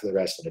come back for the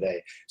rest of the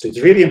day. So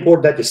it's really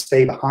important that you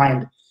stay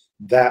behind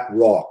that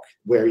rock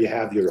where you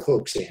have your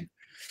hooks in,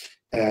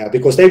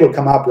 because they will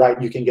come up right,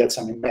 and you can get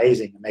some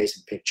amazing,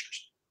 amazing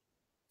pictures.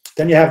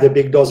 Then you have the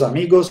big Dos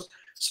Amigos.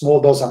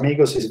 Small Dos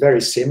Amigos is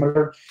very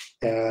similar,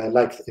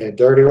 like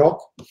Dirty Rock.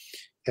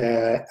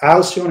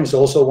 Alcyon is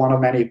also one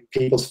of many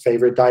people's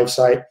favorite dive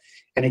site.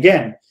 And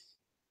again,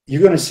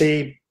 you're going to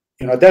see,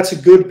 that's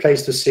a good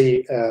place to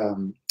see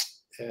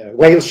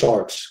whale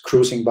sharks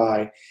cruising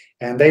by.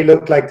 And they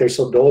look like they're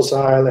so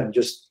docile and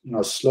just,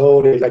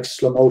 slowly, like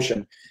slow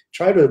motion.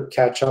 Try to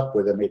catch up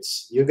with them.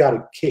 You got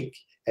to kick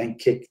and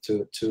kick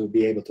to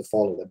be able to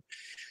follow them.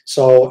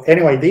 So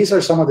anyway, these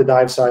are some of the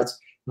dive sites.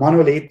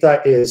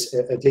 Manuelita is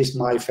at least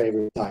my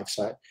favorite dive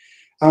site.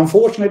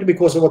 Unfortunately,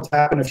 because of what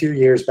happened a few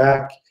years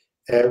back,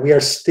 we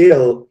are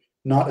still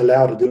not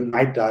allowed to do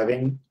night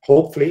diving.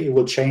 Hopefully, it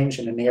will change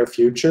in the near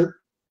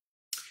future,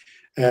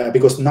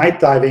 because night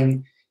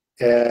diving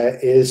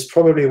is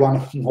probably one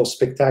of the most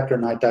spectacular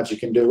night dives you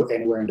can do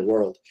anywhere in the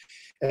world.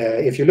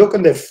 If you look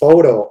on the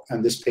photo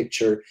and this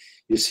picture,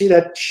 you see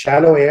that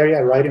shallow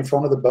area right in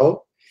front of the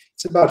boat.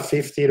 It's about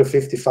 50 to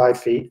 55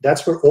 feet.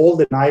 That's where all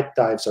the night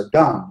dives are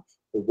done,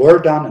 or were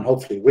done, and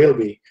hopefully will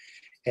be.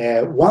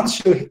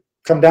 Once you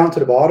come down to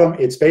the bottom,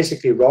 it's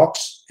basically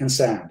rocks and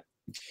sand.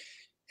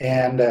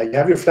 And you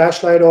have your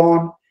flashlight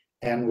on,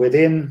 and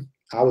within,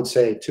 I would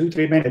say,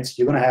 2-3 minutes,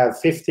 you're going to have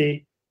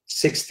 50,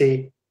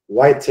 60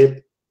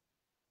 white-tip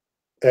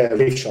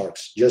reef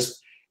sharks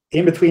just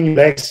in between your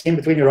legs, in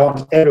between your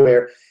arms,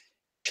 everywhere,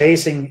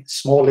 chasing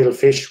small little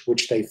fish,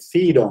 which they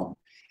feed on.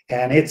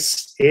 And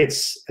it's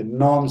a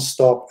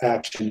non-stop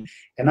action.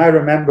 And I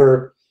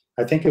remember,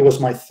 I think it was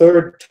my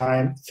third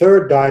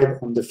dive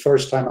on the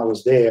first time I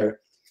was there.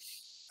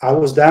 I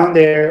was down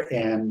there,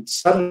 and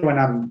suddenly when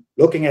I'm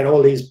looking at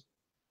all these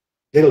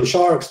little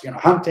sharks,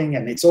 hunting,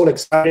 and it's all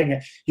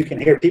exciting, you can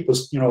hear people,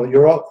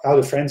 your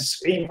other friends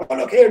scream, "Oh,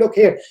 look here, look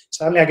here."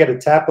 Suddenly I get a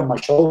tap on my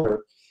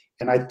shoulder,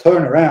 and I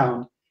turn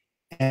around,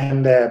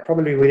 and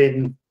probably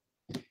within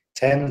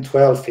 10,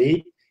 12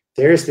 feet,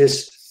 there's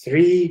this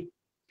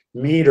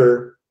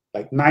 3-meter,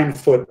 like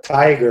 9-foot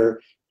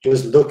tiger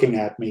just looking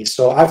at me.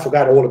 So I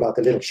forgot all about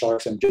the little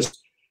sharks and just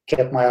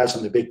kept my eyes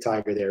on the big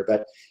tiger there.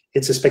 But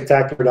it's a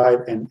spectacular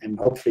dive, and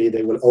hopefully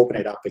they will open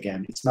it up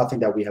again. It's nothing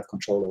that we have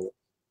control over.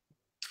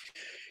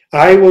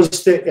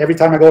 Every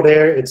time I go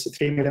there, it's a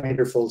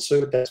 3mm full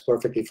suit. That's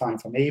perfectly fine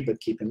for me, but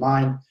keep in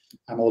mind,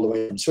 I'm all the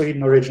way from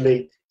Sweden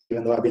originally,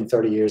 even though I've been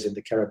 30 years in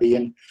the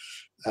Caribbean.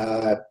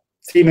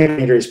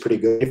 3mm is pretty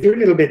good. If you're a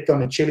little bit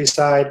on the chilly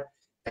side,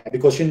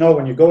 because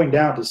when you're going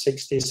down to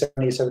 60,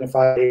 70,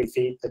 75, 80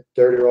 feet at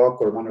Dirty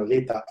Rock or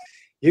Manuelita,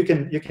 you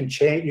can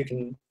change, you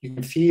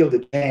can feel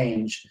the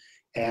change.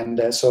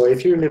 And so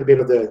if you're a little bit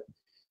of the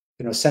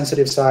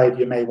sensitive side,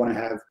 you may want to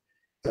have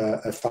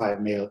a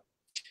 5mm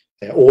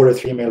or a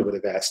 3mm with a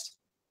vest.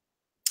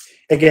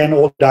 Again,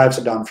 all dives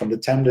are done from the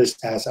tenders,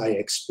 as I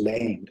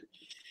explained.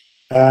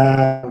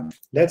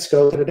 Let's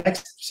go to the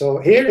next. So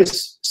here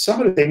is some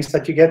of the things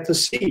that you get to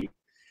see.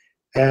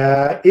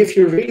 If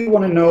you really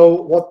want to know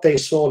what they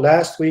saw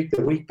last week,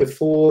 the week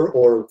before,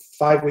 or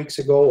 5 weeks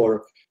ago,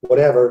 or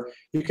whatever,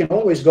 you can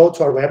always go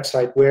to our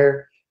website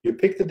where you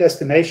pick the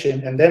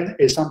destination, and then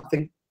there's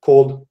something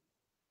called,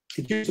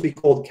 it used to be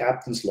called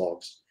Captain's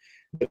Logs,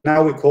 but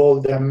now we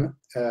call them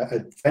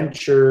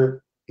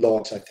Adventure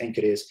Logs, I think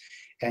it is.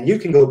 And you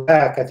can go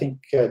back, I think,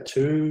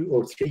 2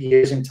 or 3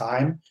 years in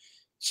time.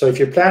 So if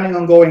you're planning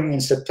on going in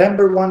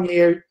September one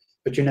year,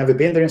 but you've never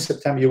been there in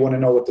September, you want to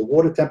know what the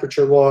water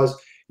temperature was,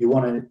 you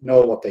want to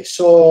know what they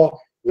saw,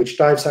 which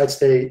dive sites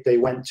they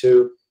went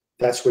to.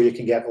 That's where you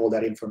can get all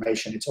that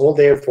information. It's all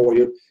there for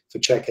you to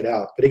check it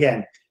out. But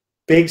again,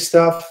 big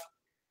stuff.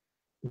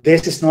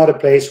 This is not a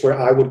place where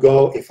I would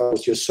go if I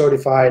was just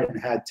certified and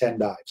had 10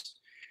 dives,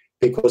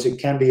 because it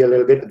can be a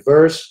little bit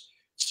adverse.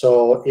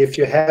 So if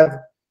you have,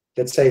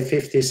 let's say,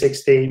 50,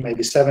 60,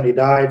 maybe 70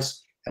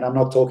 dives, and I'm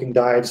not talking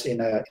dives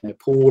in a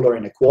pool or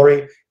in a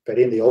quarry, but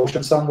in the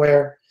ocean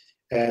somewhere,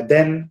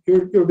 then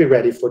you'll be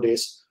ready for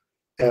this.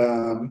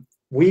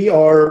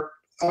 Our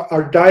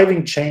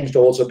diving changed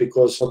also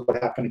because of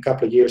what happened a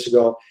couple of years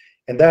ago,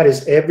 and that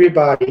is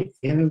everybody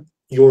in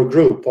your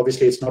group.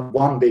 Obviously, it's not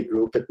one big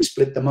group, but we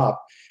split them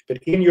up.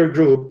 But in your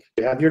group,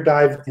 you have your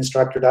dive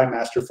instructor, dive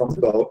master from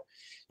the boat.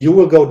 You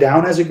will go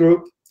down as a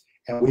group,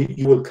 and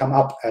you will come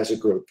up as a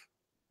group.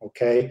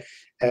 Okay,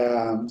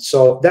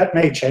 so that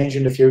may change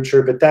in the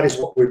future, but that is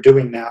what we're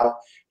doing now,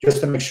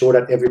 just to make sure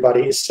that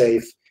everybody is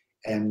safe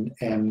and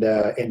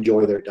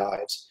enjoy their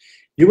dives.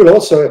 You will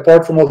also,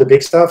 apart from all the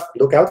big stuff,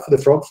 look out for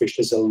the frogfish.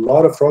 There's a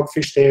lot of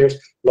frogfish there, a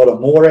lot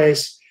of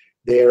morays.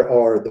 There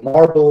are the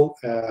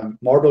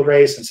marble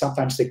rays, and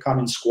sometimes they come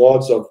in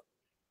squads of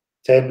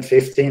 10,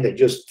 15. They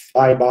just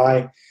fly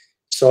by.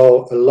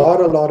 So a lot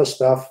of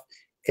stuff.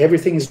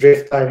 Everything is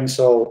drift diving.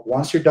 So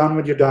once you're done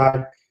with your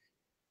dive,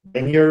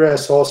 bring your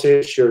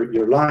sausage,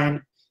 your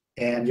line,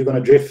 and you're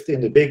going to drift in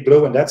the big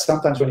blue. And that's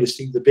sometimes when you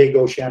see the big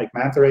oceanic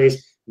manta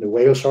rays, the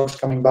whale sharks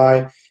coming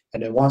by.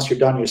 And then once you're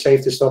done your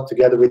safety stop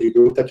together with your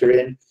group that you're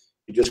in,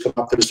 you just come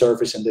up to the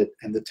surface, and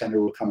the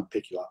tender will come and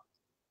pick you up.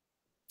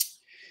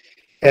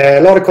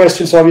 A lot of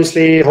questions,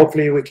 obviously.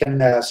 Hopefully we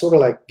can sort of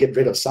like get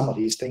rid of some of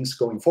these things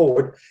going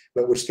forward,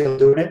 but we're still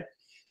doing it.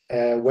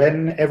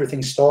 When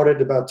everything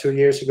started about 2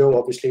 years ago,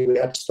 obviously we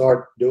had to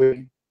start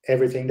doing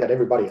everything that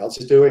everybody else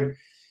is doing.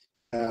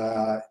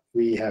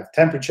 We have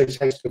temperature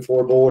checks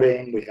before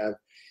boarding. We have,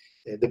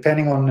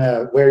 depending on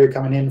where you're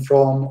coming in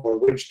from or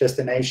which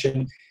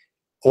destination,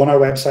 on our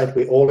website,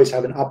 we always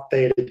have an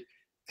updated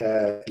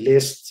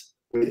list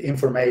with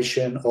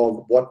information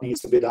of what needs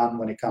to be done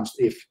when it comes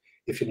to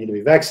if you need to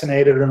be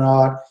vaccinated or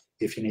not,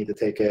 if you need to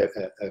take a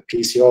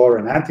PCR,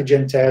 an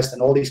antigen test,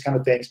 and all these kind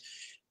of things.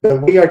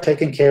 But we are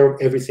taking care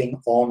of everything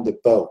on the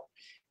boat.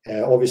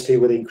 Obviously,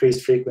 with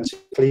increased frequency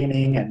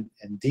cleaning and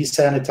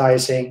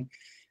desanitizing.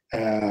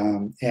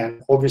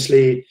 And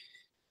obviously,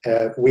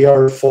 we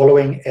are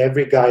following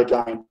every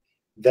guideline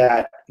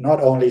that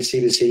not only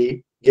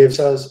CDC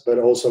gives us, but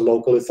also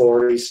local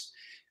authorities.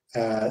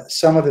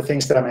 Some of the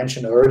things that I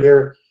mentioned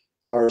earlier,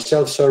 our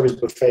self-service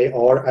buffet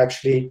are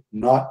actually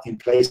not in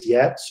place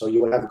yet. So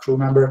you will have a crew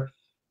member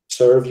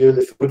serve you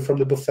the food from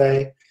the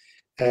buffet.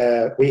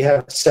 We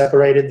have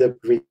separated the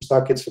grease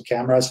buckets for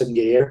cameras and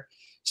gear.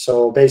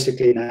 So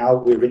basically now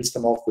we rinse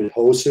them off with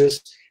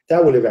hoses.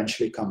 That will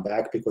eventually come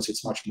back because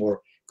it's much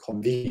more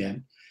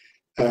convenient.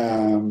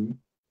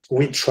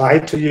 We try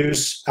to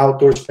use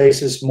outdoor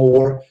spaces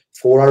more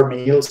for our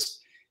meals.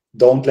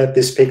 Don't let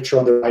this picture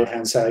on the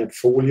right-hand side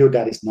fool you.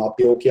 That is not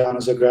the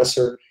Okeanos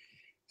aggressor.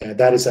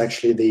 That is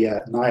actually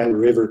the Nile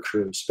River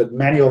cruise. But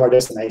many of our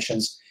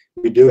destinations,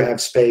 we do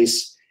have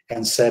space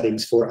and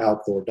settings for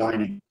outdoor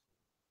dining.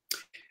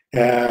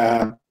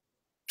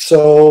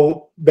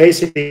 So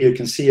basically, you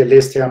can see a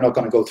list here. I'm not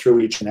going to go through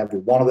each and every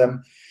one of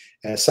them.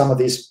 Some of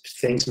these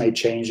things may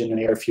change in the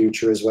near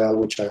future as well,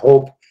 which I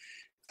hope.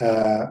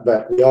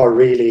 But we are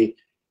really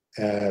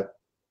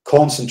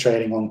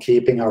concentrating on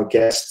keeping our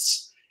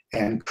guests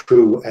and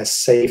crew as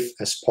safe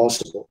as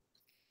possible.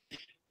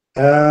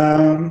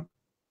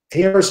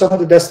 Here are some of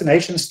the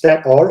destinations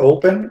that are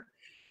open.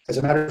 As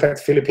a matter of fact,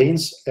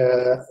 Philippines,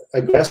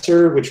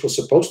 aggressor, which was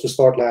supposed to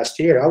start last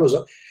year. I was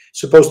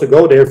supposed to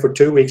go there for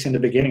 2 weeks in the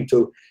beginning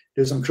to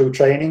do some crew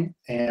training,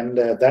 and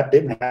that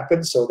didn't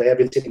happen. So they have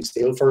been sitting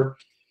still for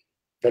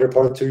better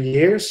part of 2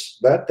 years,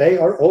 but they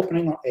are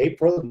opening on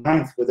April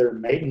 9th with their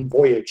maiden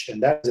voyage,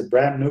 and that is a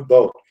brand new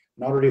boat.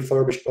 Not a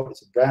refurbished boat,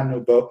 it's a brand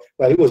new boat.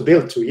 Well, it was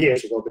built 2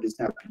 years ago, but it's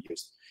never been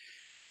used.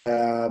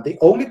 The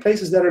only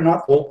places that are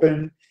not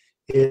open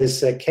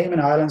is Cayman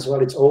Islands.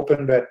 Well, it's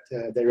open, but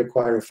they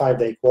require a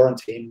 5-day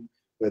quarantine,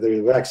 whether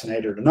you're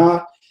vaccinated or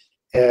not.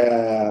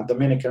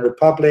 Dominican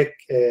Republic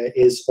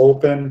is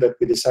open, but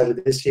we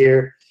decided this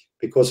year,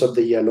 because of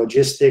the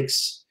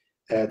logistics,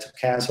 to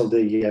cancel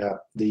the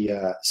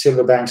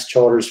Silverbanks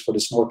charters for the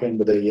snorkeling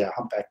with the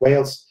humpback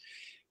whales.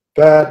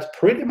 But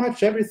pretty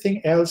much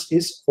everything else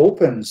is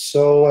open.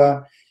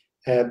 So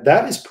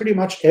that is pretty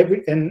much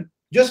and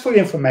just for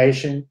your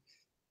information,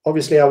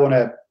 obviously I want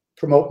to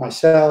promote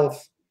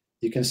myself.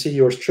 You can see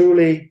yours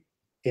truly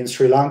in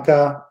Sri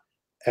Lanka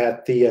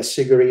at the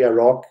Sigiriya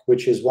Rock,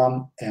 which is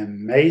one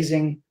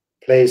amazing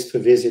place to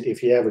visit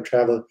if you ever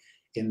travel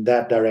in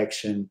that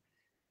direction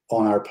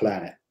on our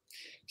planet.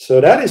 So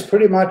that is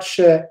pretty much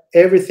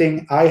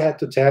everything I had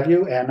to tell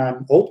you, and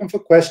I'm open for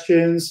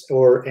questions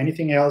or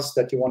anything else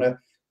that you want to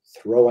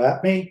throw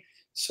at me.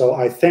 So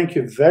I thank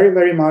you very,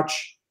 very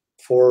much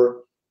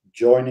for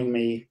joining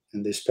me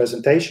in this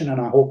presentation,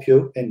 and I hope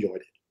you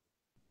enjoyed it.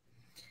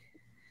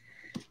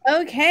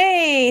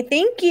 Okay,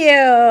 thank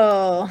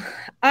you.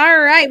 All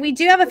right, we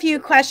do have a few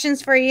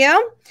questions for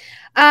you.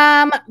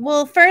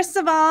 Well, first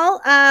of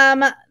all,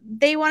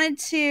 they wanted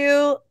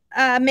to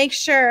make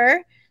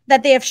sure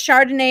that they have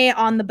Chardonnay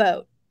on the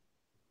boat.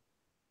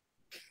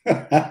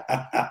 Okay,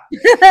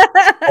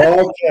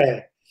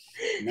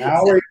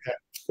 now we're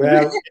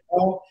well. You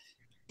know,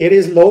 it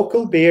is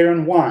local beer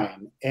and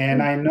wine,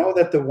 and I know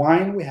that the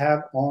wine we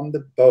have on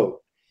the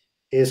boat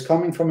is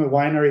coming from a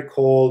winery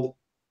called,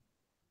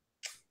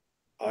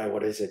 oh,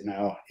 what is it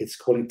now? It's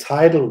called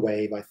Tidal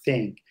Wave, I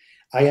think.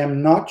 I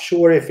am not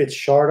sure if it's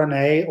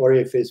Chardonnay or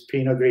if it's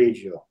Pinot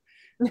Grigio,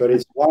 but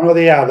it's one or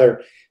the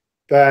other.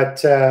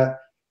 But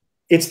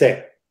it's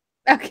there.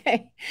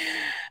 Okay.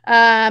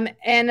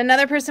 And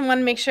another person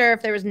wanted to make sure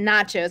if there was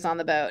nachos on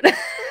the boat.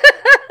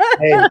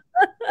 Hey,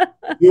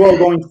 you are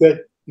going to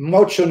get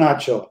mucho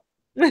nacho.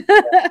 You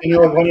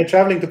know, when you're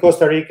traveling to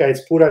Costa Rica,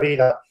 it's pura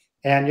vida.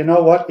 And you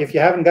know what? If you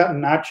haven't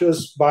gotten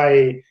nachos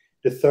by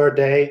the third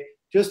day,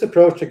 just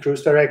approach the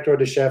cruise director or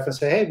the chef and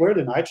say, hey, where are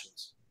the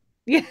nachos?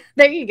 Yeah,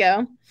 there you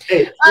go.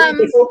 Hey,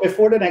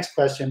 before the next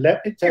question,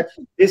 let me tell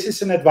you, this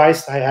is an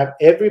advice I have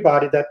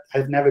everybody that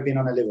has never been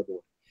on a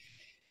liveaboard.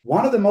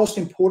 One of the most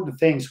important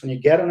things when you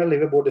get on a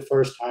liveaboard the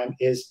first time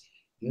is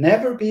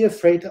never be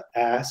afraid to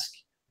ask,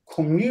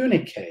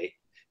 communicate,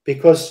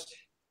 because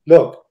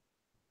look,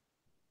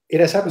 it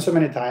has happened so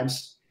many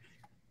times.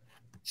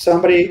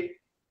 Somebody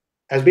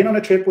has been on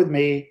a trip with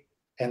me,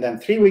 and then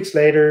 3 weeks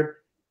later,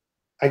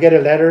 I get a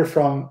letter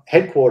from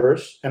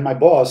headquarters and my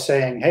boss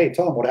saying, hey,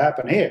 Tom, what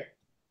happened here?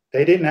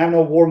 They didn't have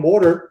no warm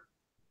water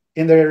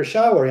in their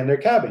shower, in their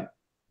cabin.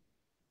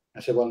 I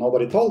said, well,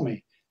 nobody told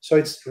me. So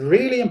it's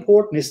really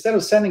important, instead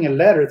of sending a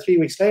letter 3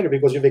 weeks later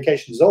because your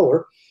vacation is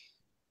over,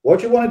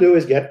 what you want to do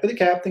is get with the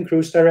captain,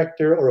 cruise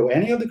director, or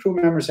any of the crew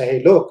members, say,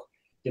 hey, look,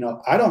 you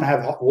know, I don't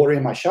have hot water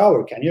in my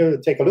shower. Can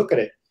you take a look at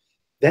it?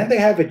 Then they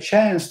have a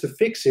chance to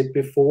fix it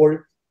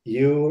before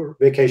your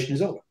vacation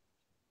is over.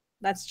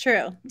 That's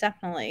true.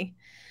 Definitely.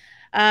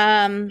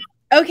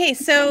 Okay,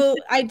 so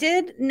I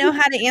did know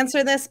how to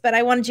answer this, but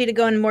I wanted you to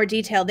go in more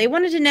detail. They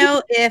wanted to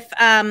know if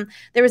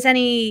there was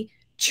any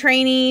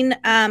training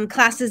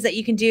classes that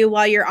you can do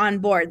while you're on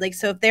board. Like,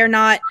 so if they're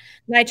not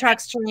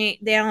nitrox trained,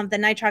 they don't have the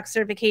nitrox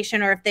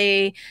certification, or if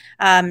they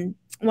want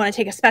to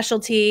take a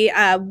specialty,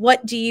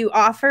 what do you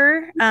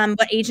offer?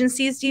 What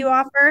agencies do you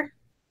offer?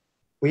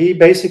 We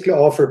basically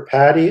offer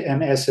PADI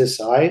and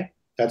SSI.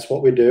 That's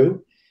what we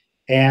do.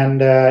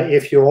 And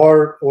if you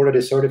are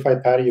already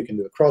certified PADI, you can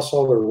do a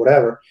crossover or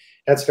whatever.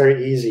 That's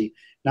very easy.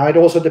 Now, it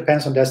also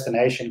depends on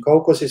destination.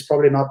 Cocos is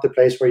probably not the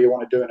place where you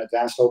want to do an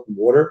advanced open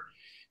water,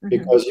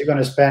 because you're going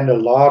to spend a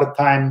lot of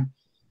time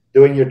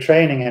doing your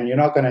training and you're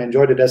not going to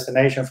enjoy the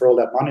destination for all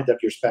that money that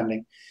you're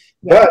spending.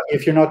 Yeah. But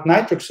if you're not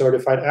nitrox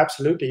certified,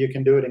 absolutely, you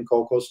can do it in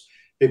Cocos,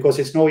 because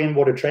it's no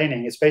in-water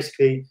training. It's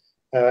basically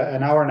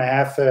an hour and a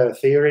half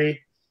theory.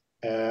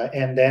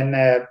 And then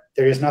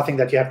there is nothing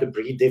that you have to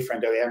breathe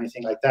different or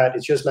anything like that.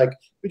 It's just like,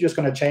 we're just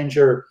going to change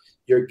your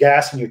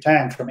gas in your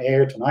tank from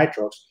air to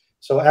nitrox.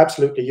 So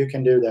absolutely, you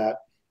can do that.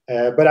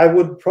 But I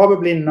would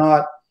probably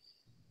not,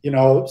 you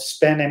know,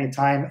 spend any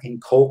time in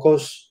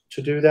Cocos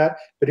to do that.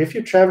 But if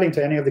you're traveling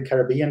to any of the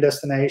Caribbean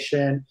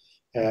destination,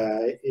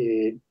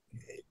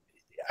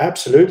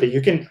 absolutely,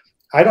 you can.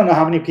 I don't know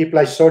how many people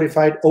I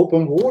certified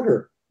open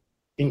water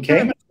in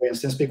Cayman, for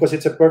instance, because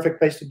it's a perfect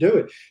place to do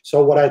it.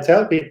 So what I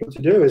tell people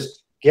to do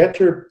is get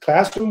your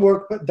classroom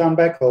work done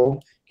back home,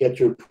 get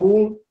your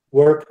pool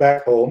work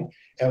back home,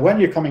 and when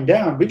you're coming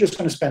down, we're just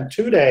going to spend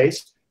 2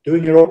 days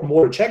doing your open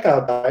water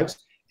checkout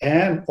dives,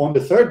 and on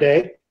the third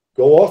day,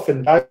 go off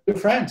and dive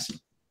with friends.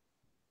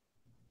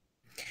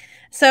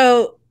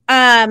 So,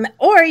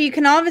 or you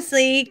can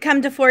obviously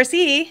come to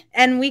 4C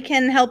and we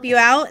can help you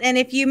out. And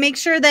if you make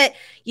sure that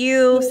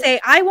you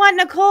say, I want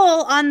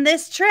Nicole on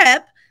this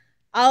trip,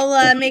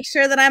 I'll make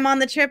sure that I'm on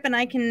the trip and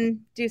I can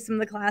do some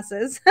of the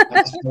classes.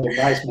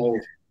 Nice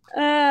move.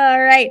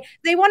 All right.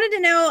 They wanted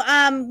to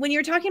know, when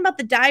you're talking about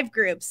the dive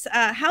groups,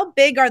 how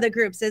big are the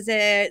groups? Is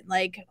it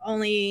like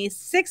only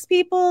 6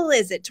 people?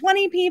 Is it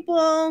 20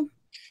 people?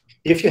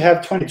 If you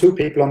have 22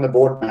 people on the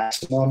board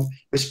maximum,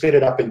 we split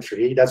it up in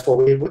 3. That's what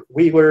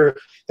we were,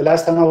 the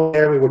last time I was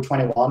there, we were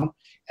 21,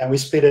 and we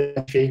split it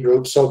in 3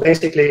 groups. So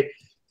basically,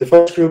 the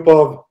first group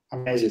of, I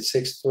mean, is it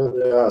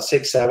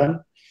 6, 7?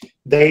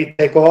 They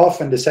take off,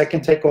 and the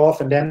second take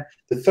off, and then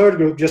the third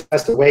group just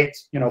has to wait,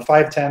 you know,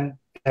 5, 10,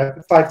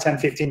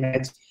 15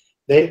 minutes.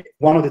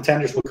 One of the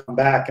tenders will come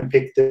back and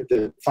pick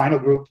the final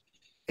group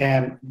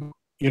and,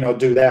 you know,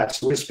 do that.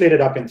 So we split it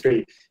up in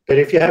 3. But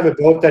if you have a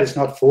boat that is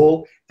not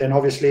full, then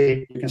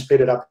obviously you can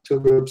split it up in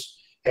 2 groups,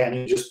 and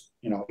you just,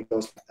 you know, it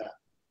goes like that.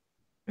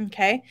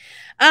 Okay.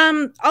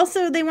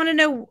 Also, they want to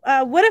know,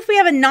 what if we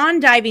have a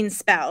non-diving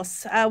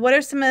spouse? What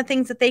are some of the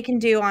things that they can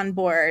do on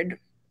board?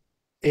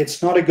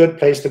 It's not a good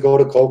place to go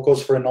to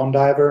Cocos for a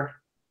non-diver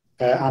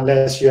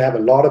unless you have a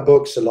lot of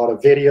books, a lot of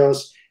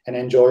videos, and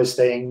enjoy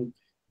staying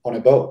on a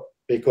boat,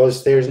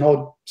 because there's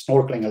no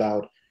snorkeling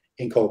allowed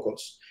in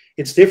Cocos.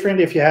 It's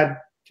different if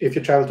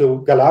you travel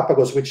to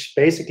Galapagos, which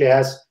basically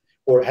has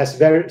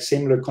very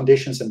similar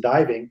conditions in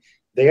diving,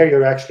 There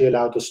you're actually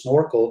allowed to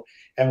snorkel,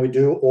 and we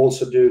do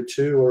also do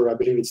 2, or I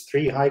believe it's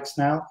 3 hikes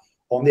now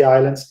on the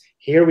islands.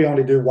 Here we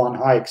only do 1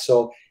 hike,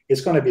 so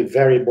it's going to be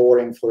very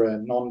boring for a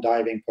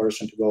non-diving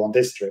person to go on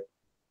this trip.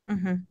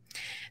 Mm-hmm.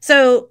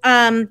 So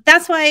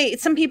that's why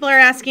some people are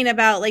asking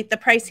about like the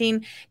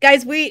pricing.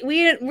 Guys,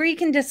 we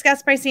can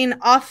discuss pricing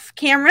off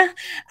camera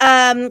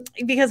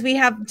because we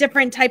have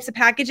different types of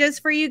packages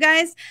for you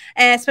guys,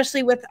 and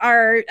especially with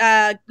our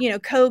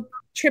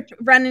co-trip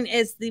running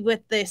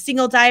with the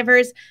single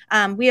divers.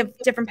 We have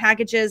different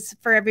packages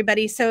for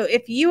everybody. So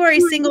if you are a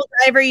single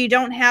diver, you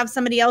don't have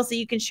somebody else that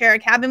you can share a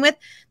cabin with,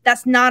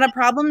 that's not a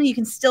problem. You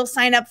can still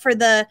sign up for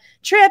the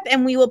trip,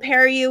 and we will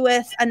pair you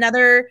with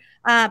another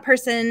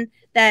person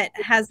that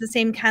has the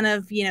same kind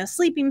of,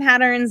 sleeping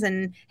patterns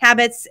and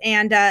habits.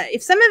 And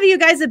if some of you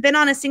guys have been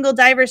on a single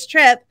diver's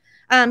trip,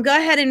 go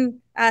ahead and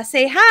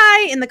say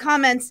hi in the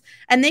comments,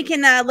 and they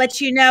can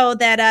let you know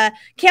that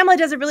Kamala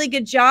does a really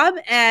good job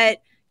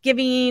at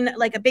giving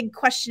like a big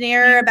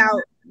questionnaire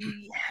about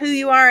who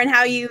you are and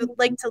how you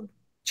like to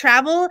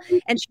travel,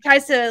 and she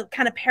tries to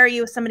kind of pair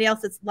you with somebody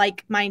else that's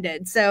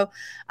like-minded. So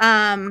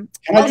can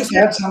I just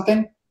add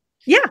something?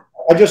 Yeah.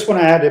 I just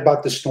want to add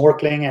about the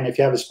snorkeling, and if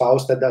you have a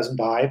spouse that doesn't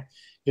dive,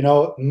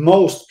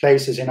 most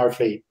places in our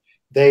fleet,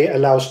 they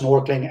allow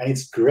snorkeling, and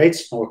it's great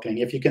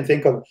snorkeling. If you can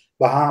think of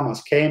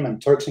Bahamas, Cayman,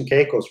 Turks and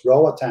Caicos,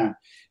 Roatan,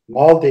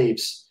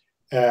 Maldives,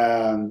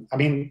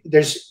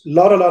 there's a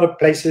lot of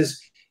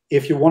places.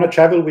 If you want to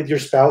travel with your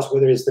spouse,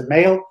 whether it's the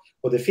male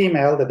or the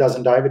female that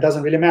doesn't dive, it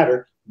doesn't really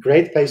matter.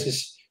 Great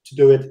places to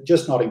do it,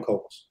 just not in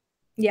Cocos.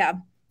 Yeah,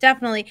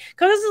 definitely.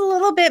 Cocos is a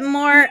little bit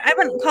more, I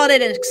wouldn't call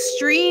it an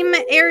extreme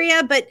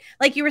area, but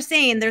like you were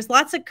saying, there's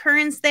lots of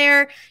currents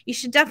there. You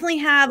should definitely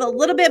have a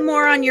little bit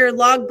more on your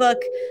logbook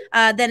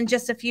than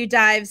just a few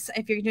dives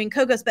if you're doing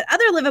Cocos. But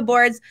other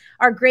liveaboards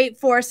are great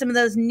for some of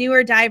those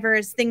newer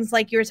divers, things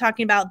like you were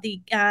talking about.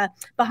 The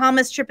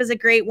Bahamas trip is a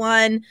great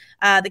one.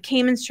 The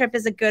Caymans trip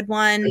is a good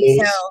one. Please.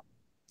 So,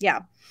 yeah.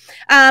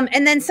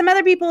 And then some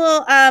other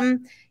people,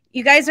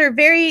 you guys are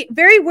very,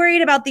 very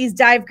worried about these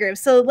dive groups.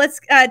 So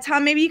let's,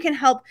 Tom, maybe you can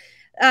help.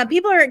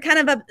 People are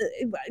kind of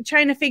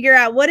trying to figure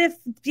out what if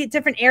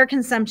different air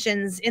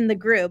consumptions in the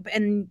group.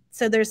 And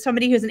so there's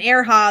somebody who's an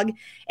air hog.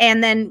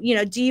 And then,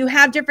 do you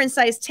have different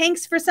size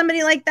tanks for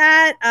somebody like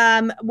that?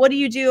 What do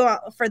you do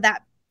for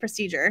that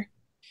procedure?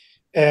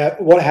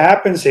 What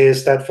happens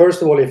is that,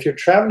 first of all, if you're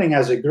traveling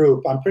as a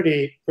group, I'm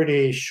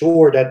pretty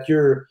sure that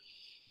your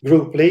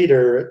group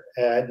leader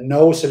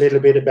knows a little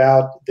bit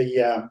about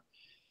the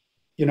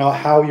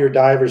how your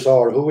divers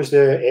are, who is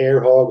the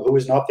air hog, who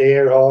is not the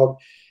air hog.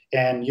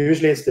 And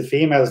usually it's the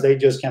females, they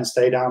just can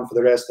stay down for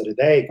the rest of the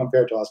day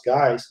compared to us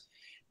guys.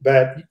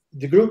 But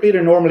the group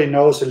leader normally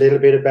knows a little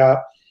bit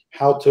about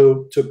how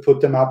to put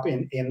them up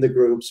in the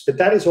groups. But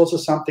that is also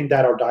something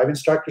that our dive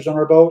instructors on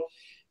our boat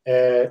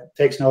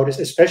takes notice,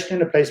 especially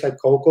in a place like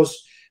Cocos,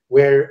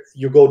 where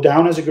you go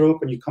down as a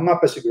group and you come up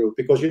as a group,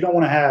 because you don't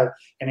want to have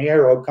an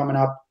air hog coming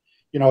up,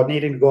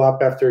 needing to go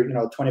up after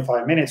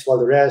 25 minutes while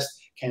the rest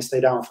can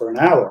stay down for an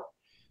hour.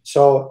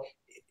 So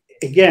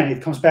again,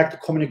 it comes back to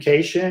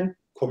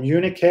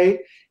communicate.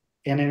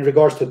 And in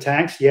regards to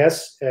tanks,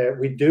 yes,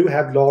 we do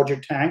have larger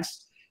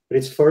tanks, but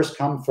it's first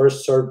come,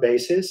 first served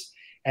basis.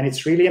 And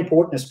it's really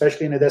important,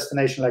 especially in a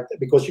destination like that,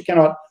 because you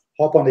cannot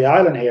hop on the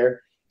island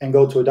here and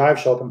go to a dive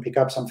shop and pick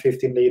up some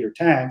 15-liter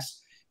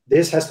tanks.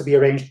 This has to be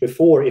arranged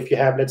before. If you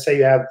have, let's say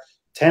you have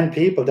 10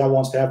 people that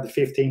wants to have the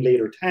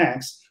 15-liter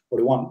tanks, or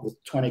the one with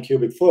 20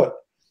 cubic foot,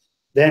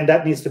 then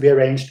that needs to be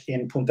arranged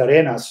in Punta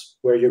Arenas,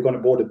 where you're going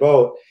to board a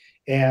boat.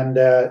 And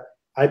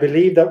I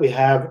believe that we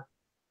have,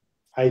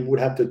 I would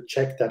have to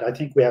check that, I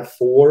think we have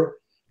 4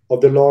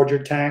 of the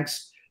larger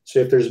tanks. So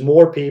if there's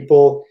more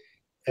people,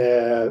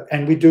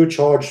 and we do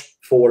charge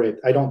for it.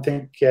 I don't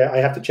think, I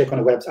have to check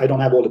on the website. I don't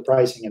have all the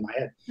pricing in my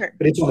head, sure,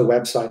 but it's on the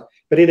website.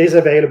 But it is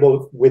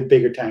available with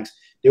bigger tanks.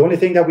 The only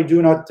thing that we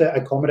do not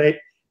accommodate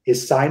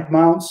is side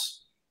mounts,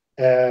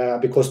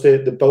 because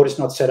the boat is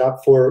not set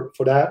up for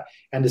that.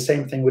 And the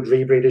same thing with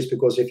rebreathers,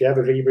 because if you have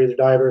a rebreather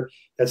diver,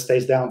 that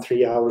stays down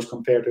 3 hours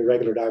compared to a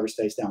regular diver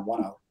stays down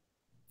 1 hour.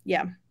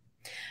 Yeah.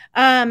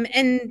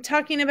 And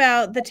talking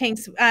about the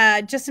tanks,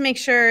 just to make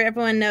sure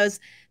everyone knows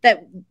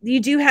that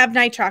you do have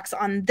nitrox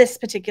on this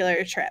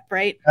particular trip,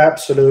 right?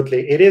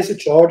 Absolutely. It is a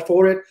charge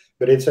for it,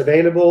 but it's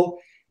available,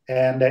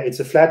 and it's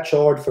a flat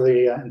charge for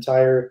the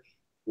entire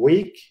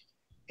week.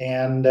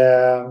 And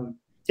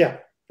yeah,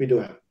 we do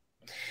have it.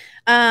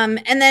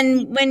 And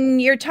then when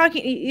you're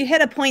talking, you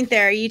hit a point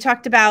there. You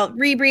talked about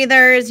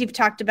rebreathers, you've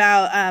talked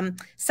about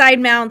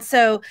side mounts.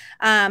 So,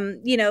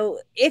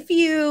 if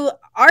you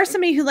are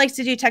somebody who likes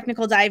to do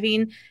technical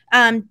diving,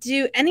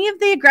 do any of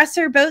the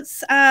aggressor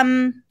boats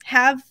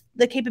have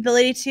the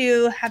capability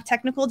to have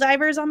technical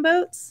divers on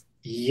boats?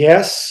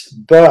 Yes,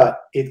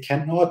 but it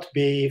cannot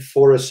be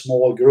for a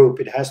small group.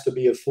 It has to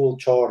be a full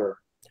charter.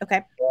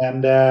 Okay.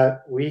 And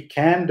we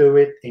can do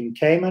it in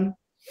Cayman.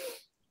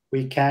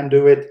 We can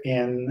do it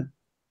in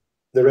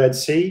the Red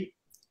Sea.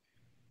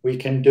 We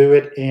can do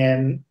it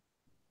in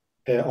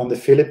on the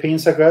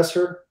Philippines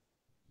aggressor.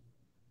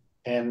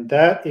 And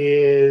that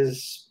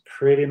is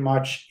pretty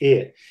much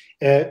it.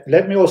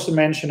 Let me also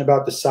mention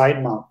about the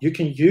side mount. You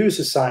can use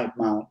a side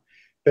mount,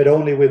 but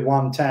only with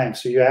one tank.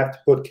 So you have to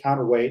put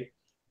counterweight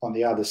on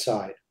the other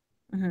side.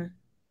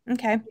 Mm-hmm.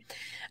 Okay.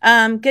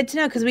 Good to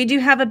know, because we do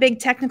have a big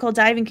technical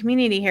diving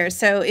community here.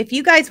 So if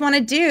you guys want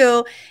to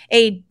do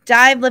a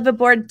dive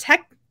liveaboard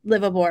tech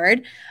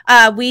liveaboard,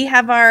 we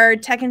have our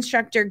tech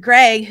instructor,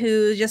 Greg,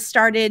 who just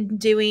started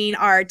doing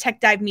our tech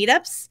dive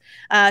meetups.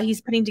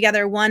 He's putting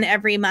together one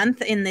every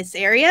month in this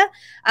area.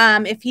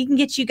 If he can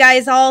get you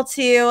guys all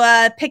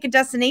to pick a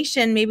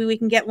destination, maybe we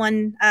can get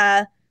one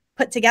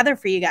put together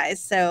for you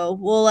guys. So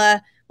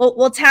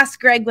we'll task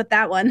Greg with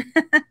that one.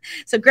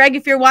 So Greg,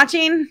 if you're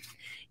watching,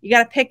 you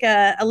got to pick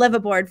a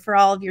liveaboard for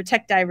all of your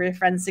tech diver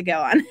friends to go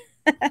on.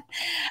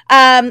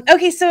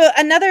 Okay, so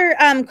another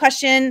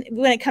question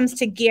when it comes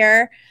to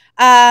gear,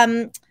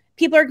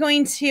 people are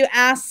going to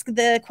ask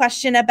the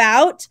question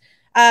about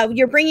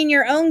you're bringing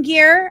your own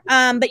gear,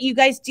 but you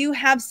guys do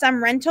have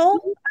some rental,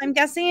 I'm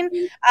guessing,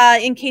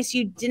 in case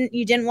you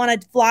didn't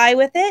want to fly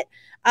with it.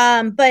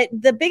 But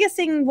the biggest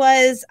thing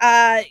was,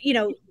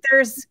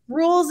 there's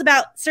rules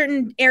about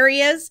certain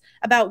areas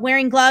about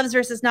wearing gloves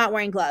versus not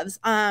wearing gloves.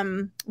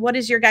 What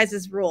is your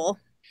guys' rule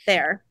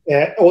there?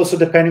 Also,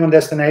 depending on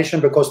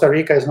destination, because Costa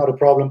Rica is not a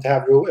problem to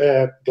have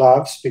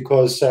gloves,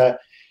 because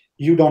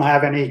you don't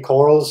have any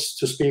corals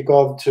to speak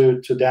of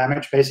to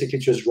damage, basically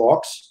just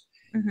rocks.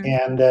 Mm-hmm.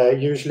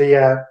 And usually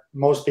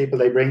most people,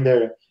 they bring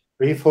their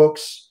reef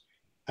hooks.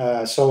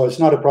 So it's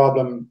not a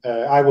problem.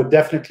 I would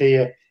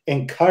definitely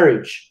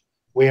encourage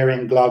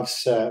wearing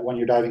gloves when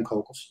you're diving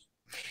cocos.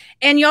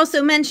 And you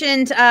also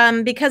mentioned,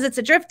 because it's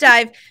a drift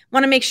dive,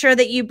 want to make sure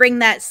that you bring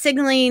that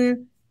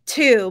signaling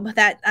tube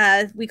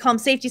that we call them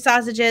safety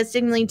sausages,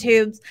 signaling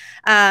tubes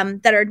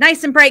that are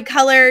nice and bright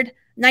colored,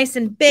 nice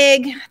and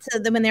big, so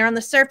that when they're on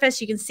the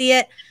surface, you can see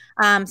it.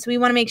 So we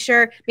want to make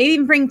sure, maybe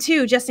even bring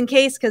two just in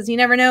case, because you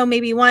never know,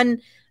 maybe one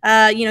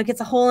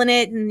gets a hole in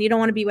it and you don't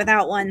want to be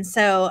without one.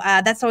 So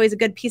that's always a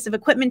good piece of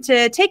equipment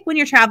to take when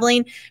you're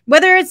traveling,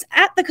 whether it's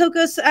at the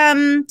Cocos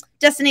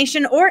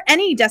destination or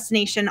any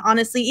destination,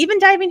 honestly. Even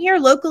diving here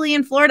locally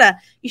in Florida,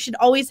 you should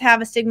always have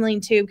a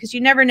signaling tube, because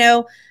you never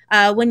know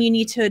when you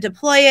need to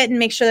deploy it, and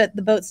make sure that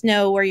the boats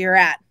know where you're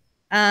at.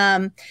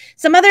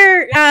 Some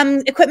other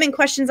equipment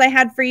questions I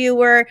had for you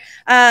were,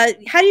 how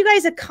do you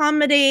guys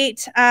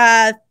accommodate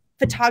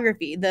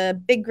photography, the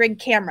big rig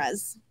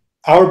cameras?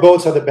 Our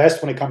boats are the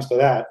best when it comes to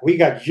that. We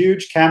got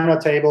huge camera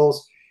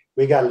tables.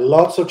 We got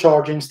lots of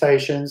charging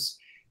stations.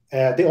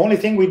 The only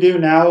thing we do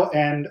now,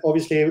 and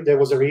obviously there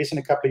was a reason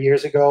a couple of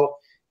years ago,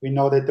 we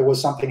know that there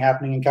was something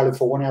happening in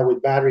California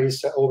with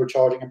batteries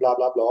overcharging and blah,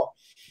 blah, blah.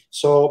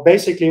 So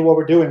basically what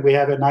we're doing, we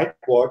have a night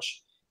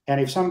watch. And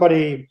if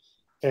somebody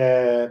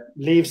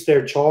leaves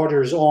their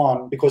chargers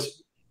on,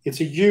 because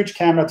it's a huge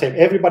camera tape,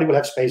 everybody will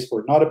have space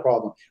for it, not a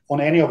problem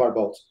on any of our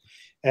boats.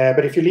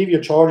 But if you leave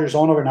your chargers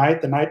on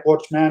overnight, the night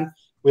watchman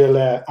will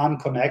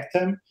unconnect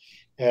them.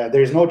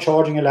 There is no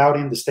charging allowed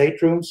in the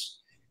staterooms,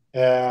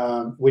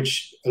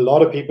 which a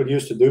lot of people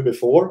used to do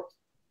before.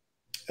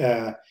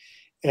 But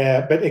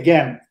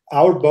again,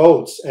 our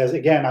boats, as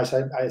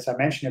I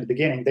mentioned at the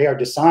beginning, they are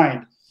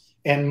designed,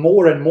 and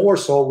more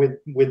so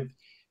with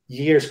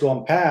years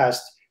gone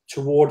past,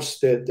 towards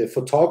the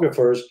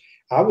photographers.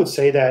 I would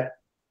say that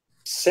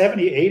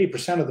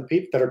 70–80% of the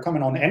people that are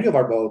coming on any of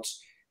our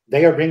boats,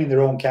 they are bringing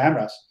their own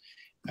cameras.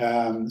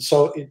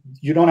 So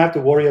you don't have to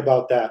worry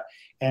about that.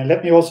 And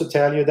let me also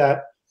tell you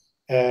that,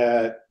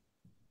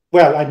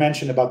 I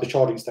mentioned about the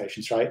charging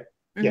stations, right?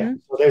 Mm-hmm. Yeah,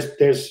 so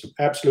there's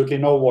absolutely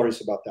no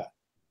worries about that.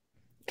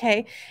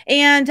 Okay.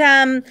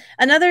 And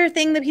another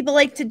thing that people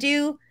like to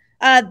do,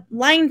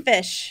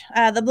 lionfish,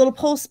 the little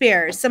pole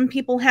spears. Some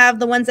people have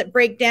the ones that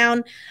break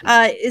down.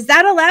 Is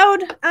that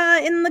allowed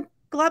in the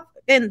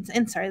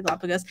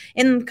Galapagos,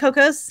 in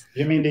Cocos?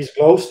 You mean these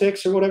glow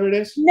sticks or whatever it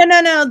is?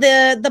 No.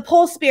 The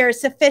pole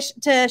spears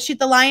to shoot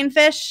the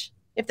lionfish,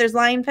 if there's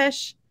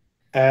lionfish.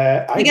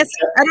 I guess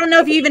I don't know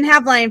if you even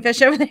have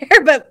lionfish over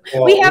there, but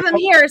we have them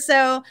here.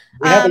 So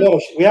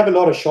we have a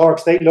lot of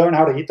sharks. They learn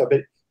how to eat them,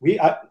 but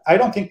I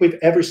don't think we've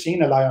ever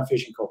seen a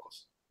lionfish in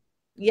Cocos.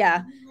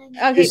 Yeah.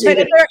 Okay, but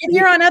if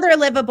you're on other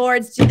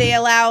liveaboards, do they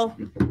allow?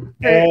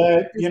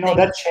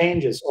 That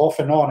changes off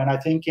and on, and I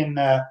think in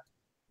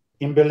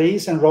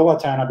Belize and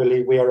Roatan, I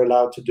believe we are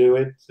allowed to do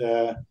it,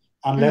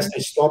 unless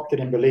they stopped it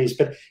in Belize.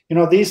 But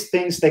these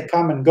things, they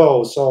come and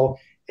go. So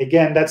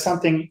again, that's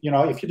something,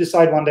 if you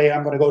decide one day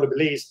I'm going to go to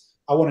Belize,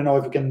 I want to know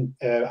if we can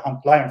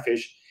hunt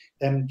lionfish,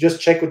 then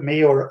just check with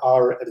me or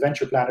our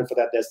adventure planner for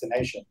that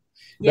destination.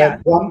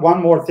 Yeah. But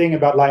one more thing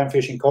about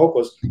lionfish in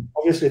Cocos,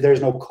 obviously there's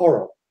no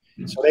coral,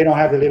 so they don't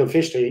have the little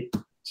fish to eat.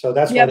 So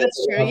that's why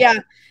that's true. Yeah.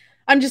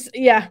 I'm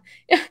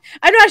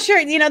not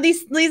sure.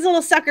 These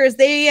little suckers,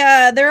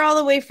 they're all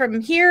the way from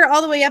here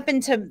all the way up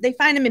they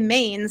find them in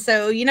Maine.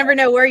 So you never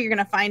know where you're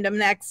going to find them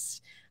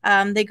next.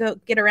 They go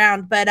get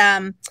around, but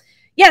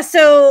yeah.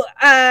 So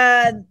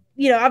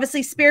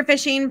obviously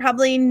spearfishing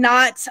probably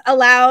not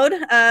allowed.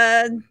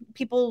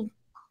 People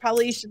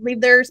probably should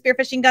leave their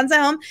spearfishing guns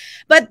at home.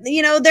 But,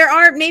 you know, there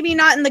are maybe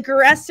not in the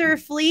aggressor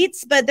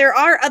fleets, but there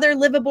are other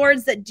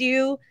liveaboards that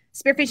do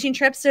spearfishing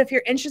trips. So if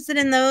you're interested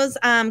in those,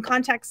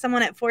 contact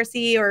someone at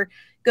 4C or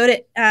go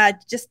to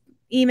just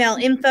email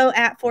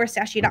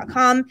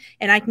info@forestashi.com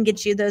and I can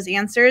get you those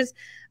answers.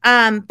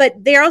 But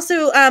they're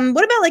also,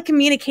 what about like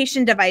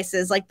communication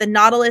devices, like the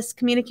Nautilus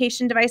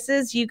communication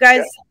devices? You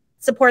guys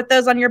support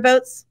those on your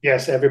boats?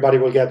 Yes, everybody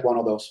will get one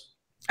of those.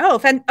 Oh,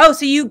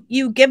 so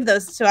you give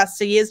those to us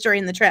to use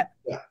during the trip?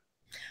 Yeah.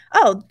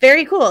 Oh,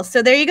 very cool.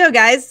 So there you go,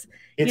 guys.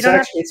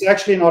 It's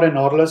actually not a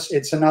Nautilus.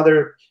 It's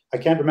another, I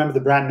can't remember the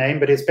brand name,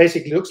 but it's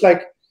basically looks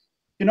like,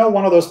 you know,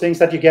 one of those things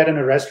that you get in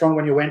a restaurant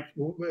when you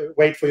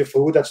wait for your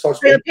food that starts.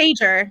 The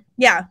pager.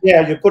 Yeah.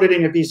 Yeah, you put it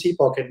in your BC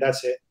pocket.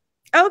 That's it.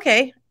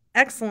 Okay.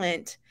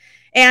 Excellent.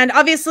 And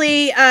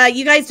obviously,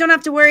 you guys don't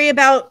have to worry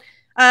about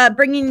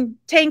bringing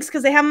tanks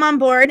because they have them on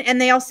board,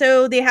 and they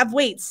have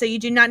weights, so you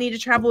do not need to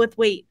travel with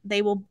weight.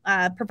 They will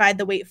provide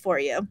the weight for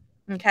you.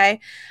 Okay.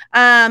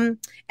 And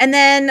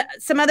then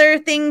some other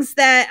things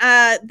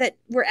that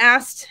were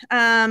asked.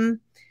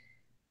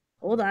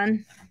 Hold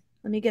on,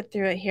 let me get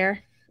through it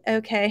here.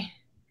 Okay.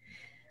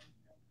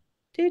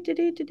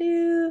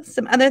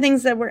 Some other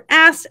things that were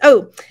asked.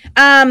 Oh,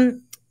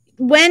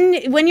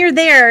 when you're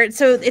there,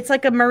 so it's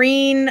like a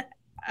marine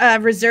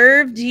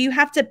reserve. Do you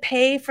have to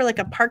pay for like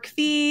a park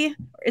fee?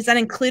 Is that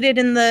included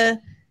in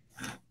the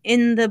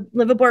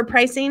liveaboard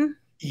pricing?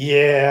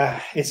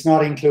 Yeah, it's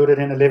not included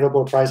in the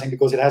liveaboard pricing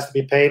because it has to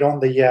be paid on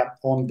the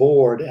on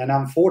board. And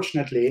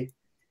unfortunately,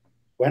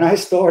 when I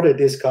started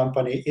this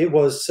company, it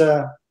was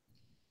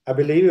I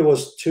believe it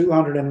was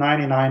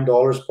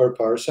 $299 per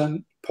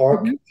person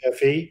park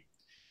fee.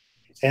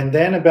 And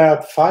then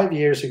about 5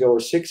 years ago or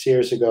 6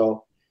 years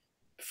ago,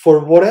 for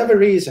whatever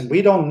reason,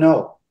 we don't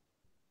know,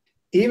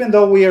 even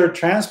though we are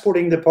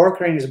transporting the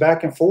park rangers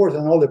back and forth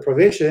and all the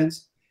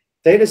provisions,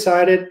 they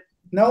decided,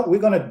 no, we're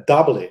going to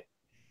double it.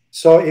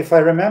 So if I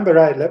remember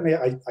right,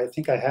 I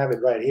think I have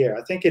it right here.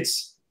 I think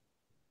it's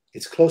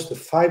close to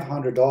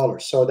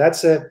 $500. So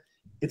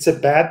it's a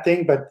bad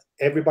thing, but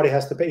everybody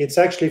has to pay. It's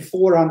actually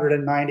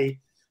 $490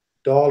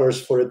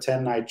 for a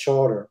 10-night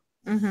charter.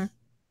 Mm-hmm.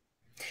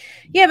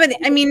 Yeah, but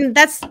I mean,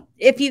 that's,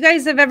 if you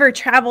guys have ever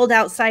traveled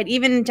outside,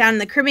 even down in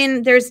the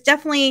Caribbean, there's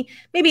definitely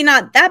maybe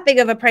not that big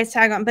of a price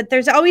tag on, but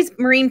there's always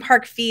marine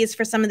park fees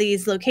for some of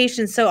these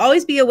locations. So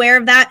always be aware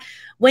of that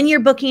when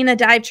you're booking a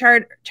dive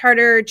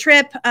charter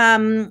trip.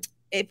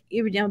 If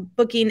you're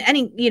booking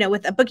any,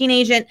 with a booking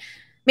agent,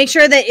 make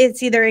sure that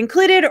it's either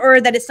included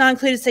or that it's not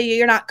included, so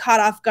you're not caught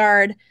off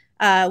guard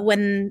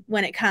when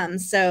it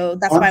comes. So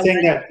that's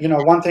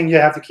one thing you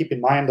have to keep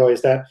in mind though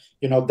is that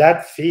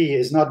that fee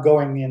is not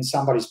going in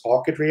somebody's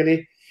pocket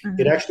really.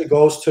 It actually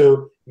goes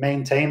to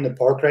maintain the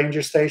park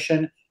ranger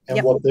station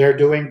and what they're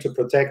doing to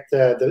protect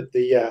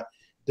the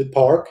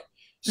park.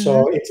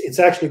 So it's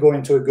actually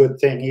going to a good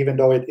thing, even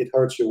though it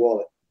hurts your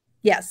wallet.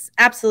 Yes,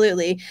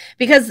 absolutely.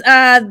 Because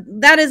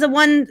that is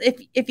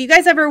if you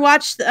guys ever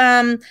watched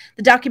the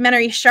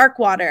documentary Shark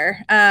Water,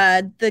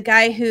 the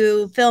guy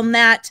who filmed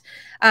that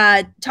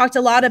talked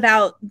a lot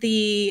about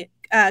the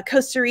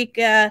Costa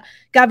Rica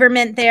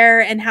government there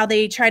and how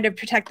they try to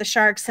protect the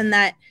sharks, and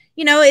that,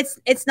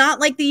 it's not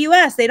like the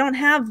US. They don't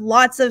have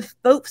lots of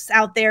boats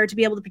out there to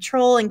be able to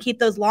patrol and keep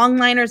those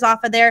longliners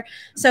off of there.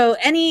 So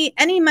any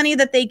money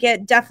that they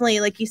get, definitely,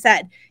 like you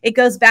said, it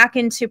goes back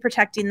into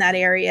protecting that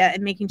area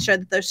and making sure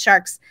that those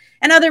sharks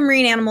and other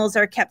marine animals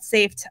are kept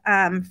safe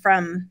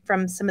from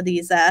some of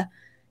these,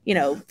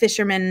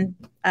 fishermen,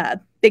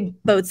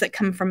 big boats that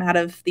come from out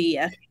of the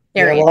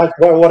area.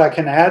 Yeah, what I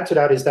can add to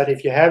that is that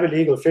if you have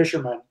illegal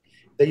fishermen,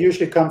 they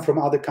usually come from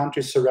other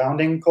countries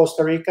surrounding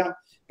Costa Rica,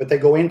 but they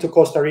go into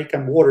Costa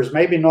Rican waters,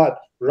 maybe not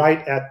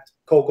right at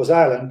Cocos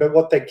Island, but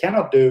what they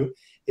cannot do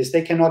is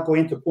they cannot go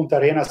into Punta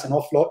Arenas and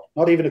offload,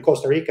 not even the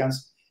Costa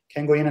Ricans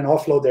can go in and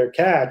offload their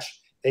catch.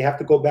 They have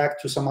to go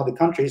back to some other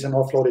countries and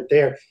offload it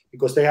there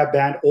because they have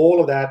banned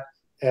all of that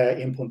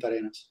in Punta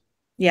Arenas.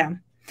 Yeah.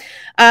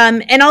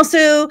 And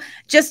also,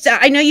 just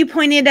I know you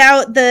pointed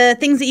out the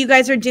things that you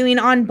guys are doing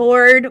on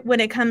board when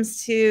it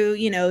comes to,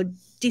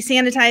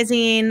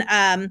 desanitizing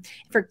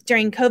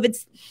during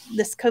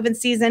this COVID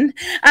season.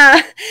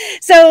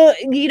 So,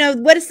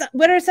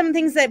 what are some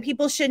things that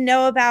people should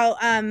know about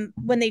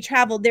when they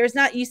travel?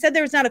 You said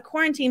there was not a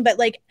quarantine, but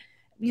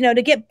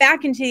to get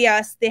back into the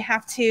US, they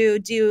have to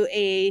do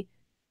a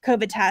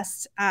COVID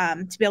test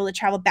to be able to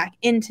travel back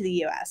into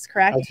the US,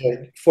 correct?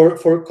 Okay.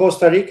 For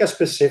Costa Rica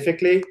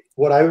specifically,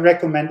 what I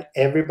recommend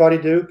everybody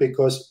do,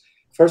 because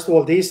first of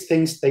all, these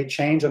things, they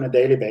change on a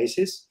daily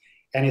basis,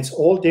 and it's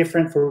all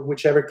different for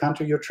whichever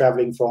country you're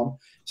traveling from.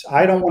 So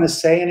I don't want to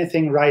say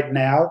anything right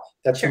now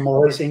that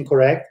tomorrow is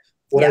incorrect.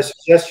 What I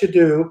suggest you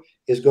do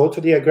is go to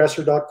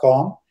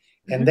theaggressor.com,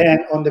 and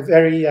then on the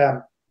very,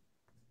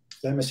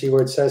 let me see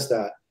where it says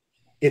that.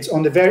 It's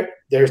on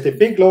there's the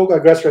big logo,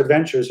 Aggressor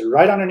Adventures.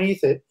 Right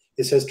underneath it,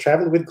 it says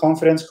Travel with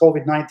Confidence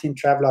COVID-19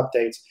 Travel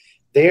Updates.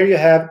 There you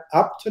have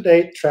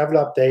up-to-date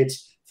travel updates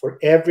for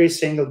every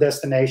single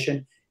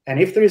destination. And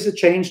if there is a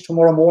change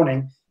tomorrow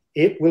morning,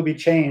 it will be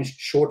changed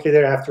shortly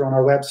thereafter on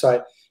our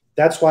website.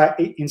 That's why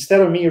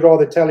instead of me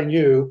rather telling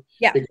you,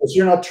 because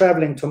you're not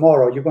traveling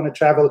tomorrow, you're going to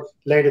travel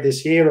later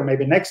this year or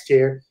maybe next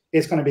year,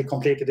 it's going to be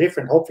completely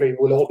different. Hopefully it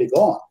will all be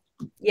gone.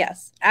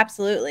 Yes,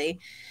 absolutely.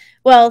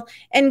 Well,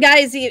 and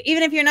guys,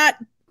 even if you're not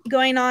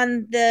going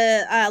on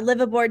the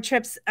Liveaboard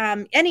trips,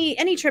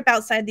 any trip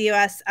outside the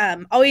US,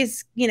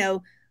 always, you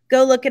know,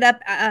 go look it up,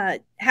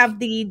 have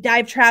the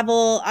dive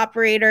travel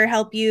operator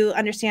help you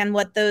understand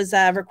what those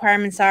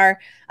requirements are.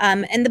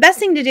 And the best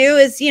thing to do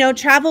is, you know,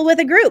 travel with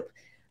a group.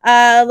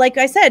 Like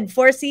I said,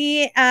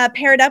 4C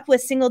paired up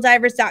with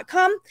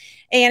singledivers.com.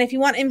 And if you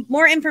want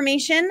more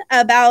information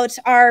about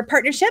our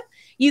partnership,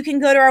 you can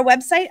go to our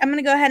website. I'm going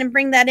to go ahead and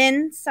bring that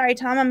in. Sorry,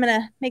 Tom, I'm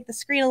going to make the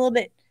screen a little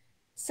bit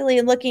silly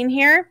looking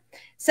here.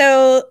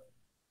 So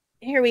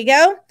here we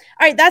go. All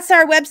right, that's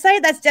our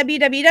website. That's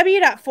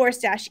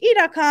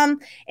www.force-e.com.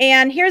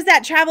 And here's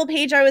that travel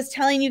page I was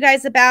telling you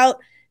guys about,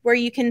 where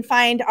you can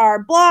find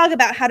our blog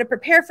about how to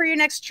prepare for your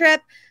next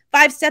trip,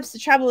 5 steps to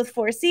travel with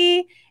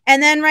 4C.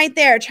 And then right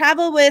there,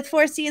 travel with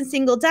 4C and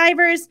single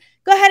divers.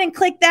 Go ahead and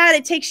click that.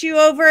 It takes you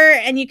over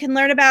and you can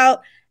learn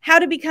about how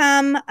to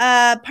become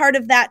part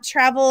of that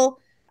travel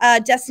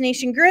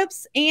destination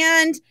groups.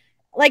 And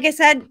like I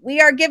said, we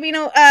are giving,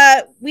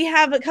 we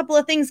have a couple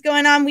of things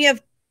going on. We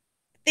have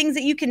things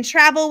that you can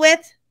travel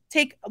with,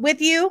 take with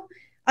you.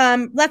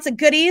 Lots of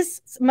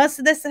goodies. Most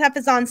of this stuff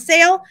is on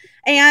sale.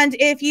 And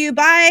if you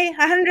buy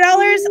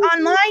 $100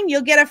 online,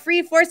 you'll get a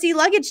free 4C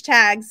luggage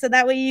tag. So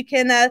that way you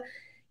can,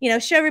 you know,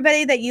 show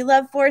everybody that you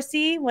love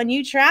 4C when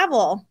you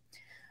travel.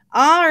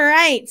 All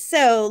right.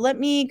 So let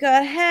me go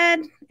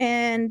ahead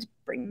and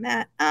bring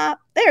that up.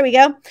 There we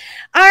go. All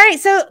right.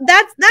 So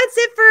that's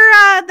it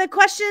for the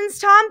questions,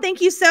 Tom.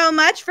 Thank you so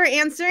much for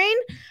answering.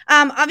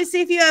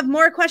 Obviously, if you have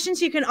more questions,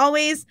 you can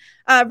always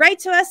write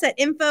to us at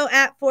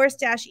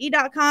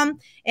info@force-e.com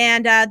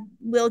and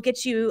we'll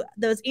get you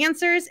those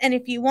answers. And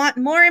if you want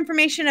more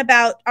information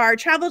about our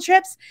travel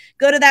trips,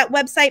 go to that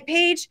website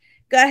page.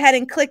 Go ahead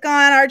and click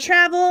on our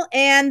travel,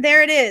 and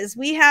there it is.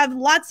 We have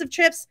lots of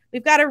trips.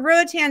 We've got a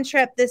Roatan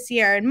trip this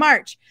year in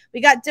March. We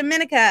got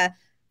Dominica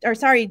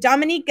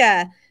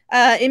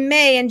in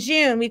May and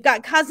June. We've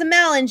got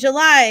Cozumel in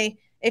July.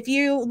 If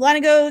you want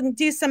to go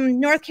do some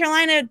North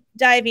Carolina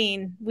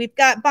diving, we've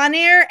got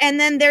Bonaire, and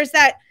then there's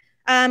that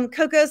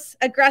Cocos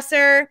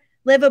Aggressor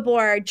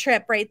Liveaboard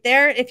trip right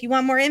there. If you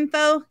want more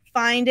info,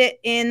 find it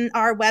in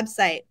our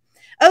website.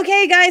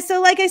 Okay, guys, so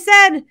like I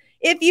said,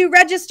 if you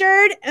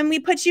registered and we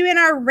put you in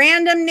our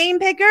random name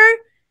picker,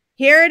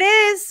 here it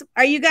is.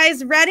 Are you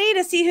guys ready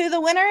to see who the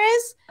winner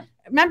is?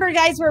 Remember,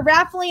 guys, we're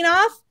raffling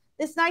off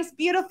this nice,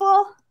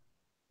 beautiful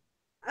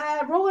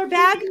roller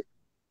bag,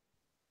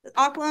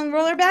 Auckland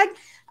roller bag.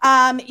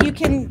 You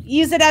can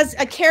use it as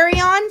a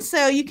carry-on,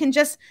 so you can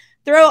just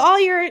throw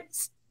all your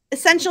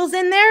essentials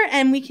in there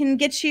and we can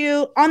get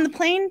you on the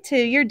plane to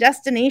your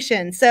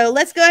destination. So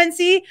let's go ahead and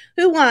see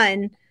who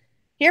won.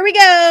 Here we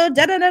go.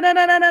 Da, da, da, da,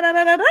 da, da, da,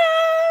 da, da.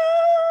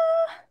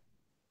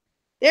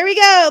 There we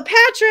go.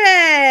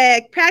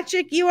 Patrick.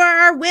 Patrick, you are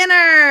our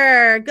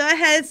winner. Go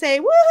ahead and say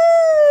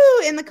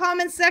woohoo in the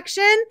comments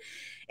section.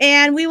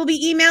 And we will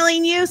be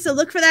emailing you. So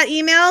look for that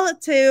email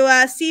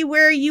to see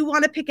where you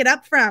want to pick it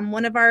up from,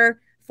 one of our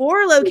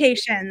 4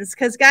 locations.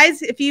 Because,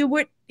 guys, if you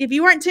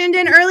weren't tuned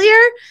in earlier,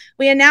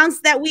 we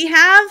announced that we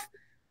have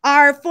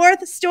our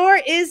 4th store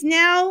is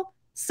now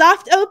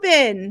soft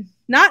open.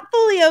 Not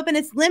fully open.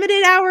 It's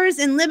limited hours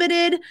and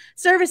limited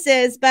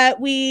services,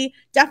 but we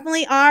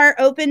definitely are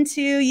open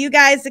to you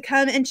guys to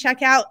come and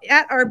check out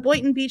at our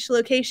Boynton Beach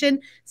location.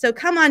 So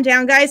come on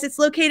down, guys. It's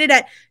located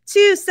at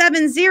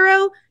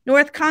 270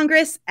 North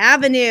Congress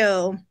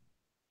Avenue.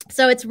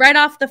 So it's right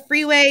off the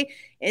freeway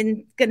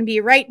and going to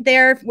be right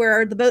there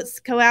where the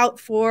boats go out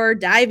for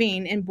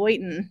diving in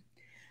Boynton.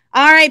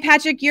 All right,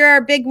 Patrick, you're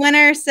our big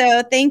winner,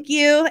 so thank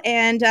you,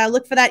 and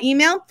look for that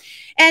email.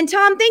 And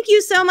Tom, thank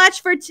you so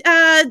much for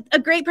a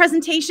great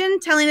presentation,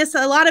 telling us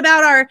a lot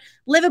about our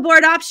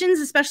liveaboard options,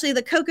 especially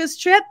the Cocos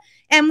trip.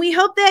 And we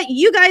hope that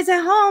you guys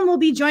at home will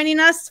be joining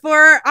us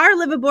for our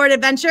liveaboard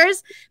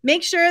adventures.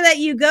 Make sure that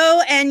you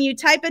go and you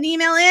type an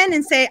email in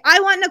and say, I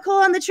want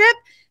Nicole on the trip,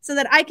 so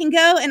that I can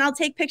go and I'll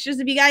take pictures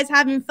of you guys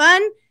having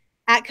fun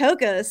at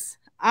Cocos.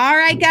 All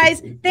right,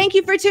 guys. Thank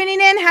you for tuning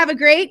in. Have a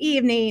great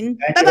evening.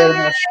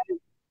 Bye-bye.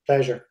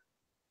 Pleasure.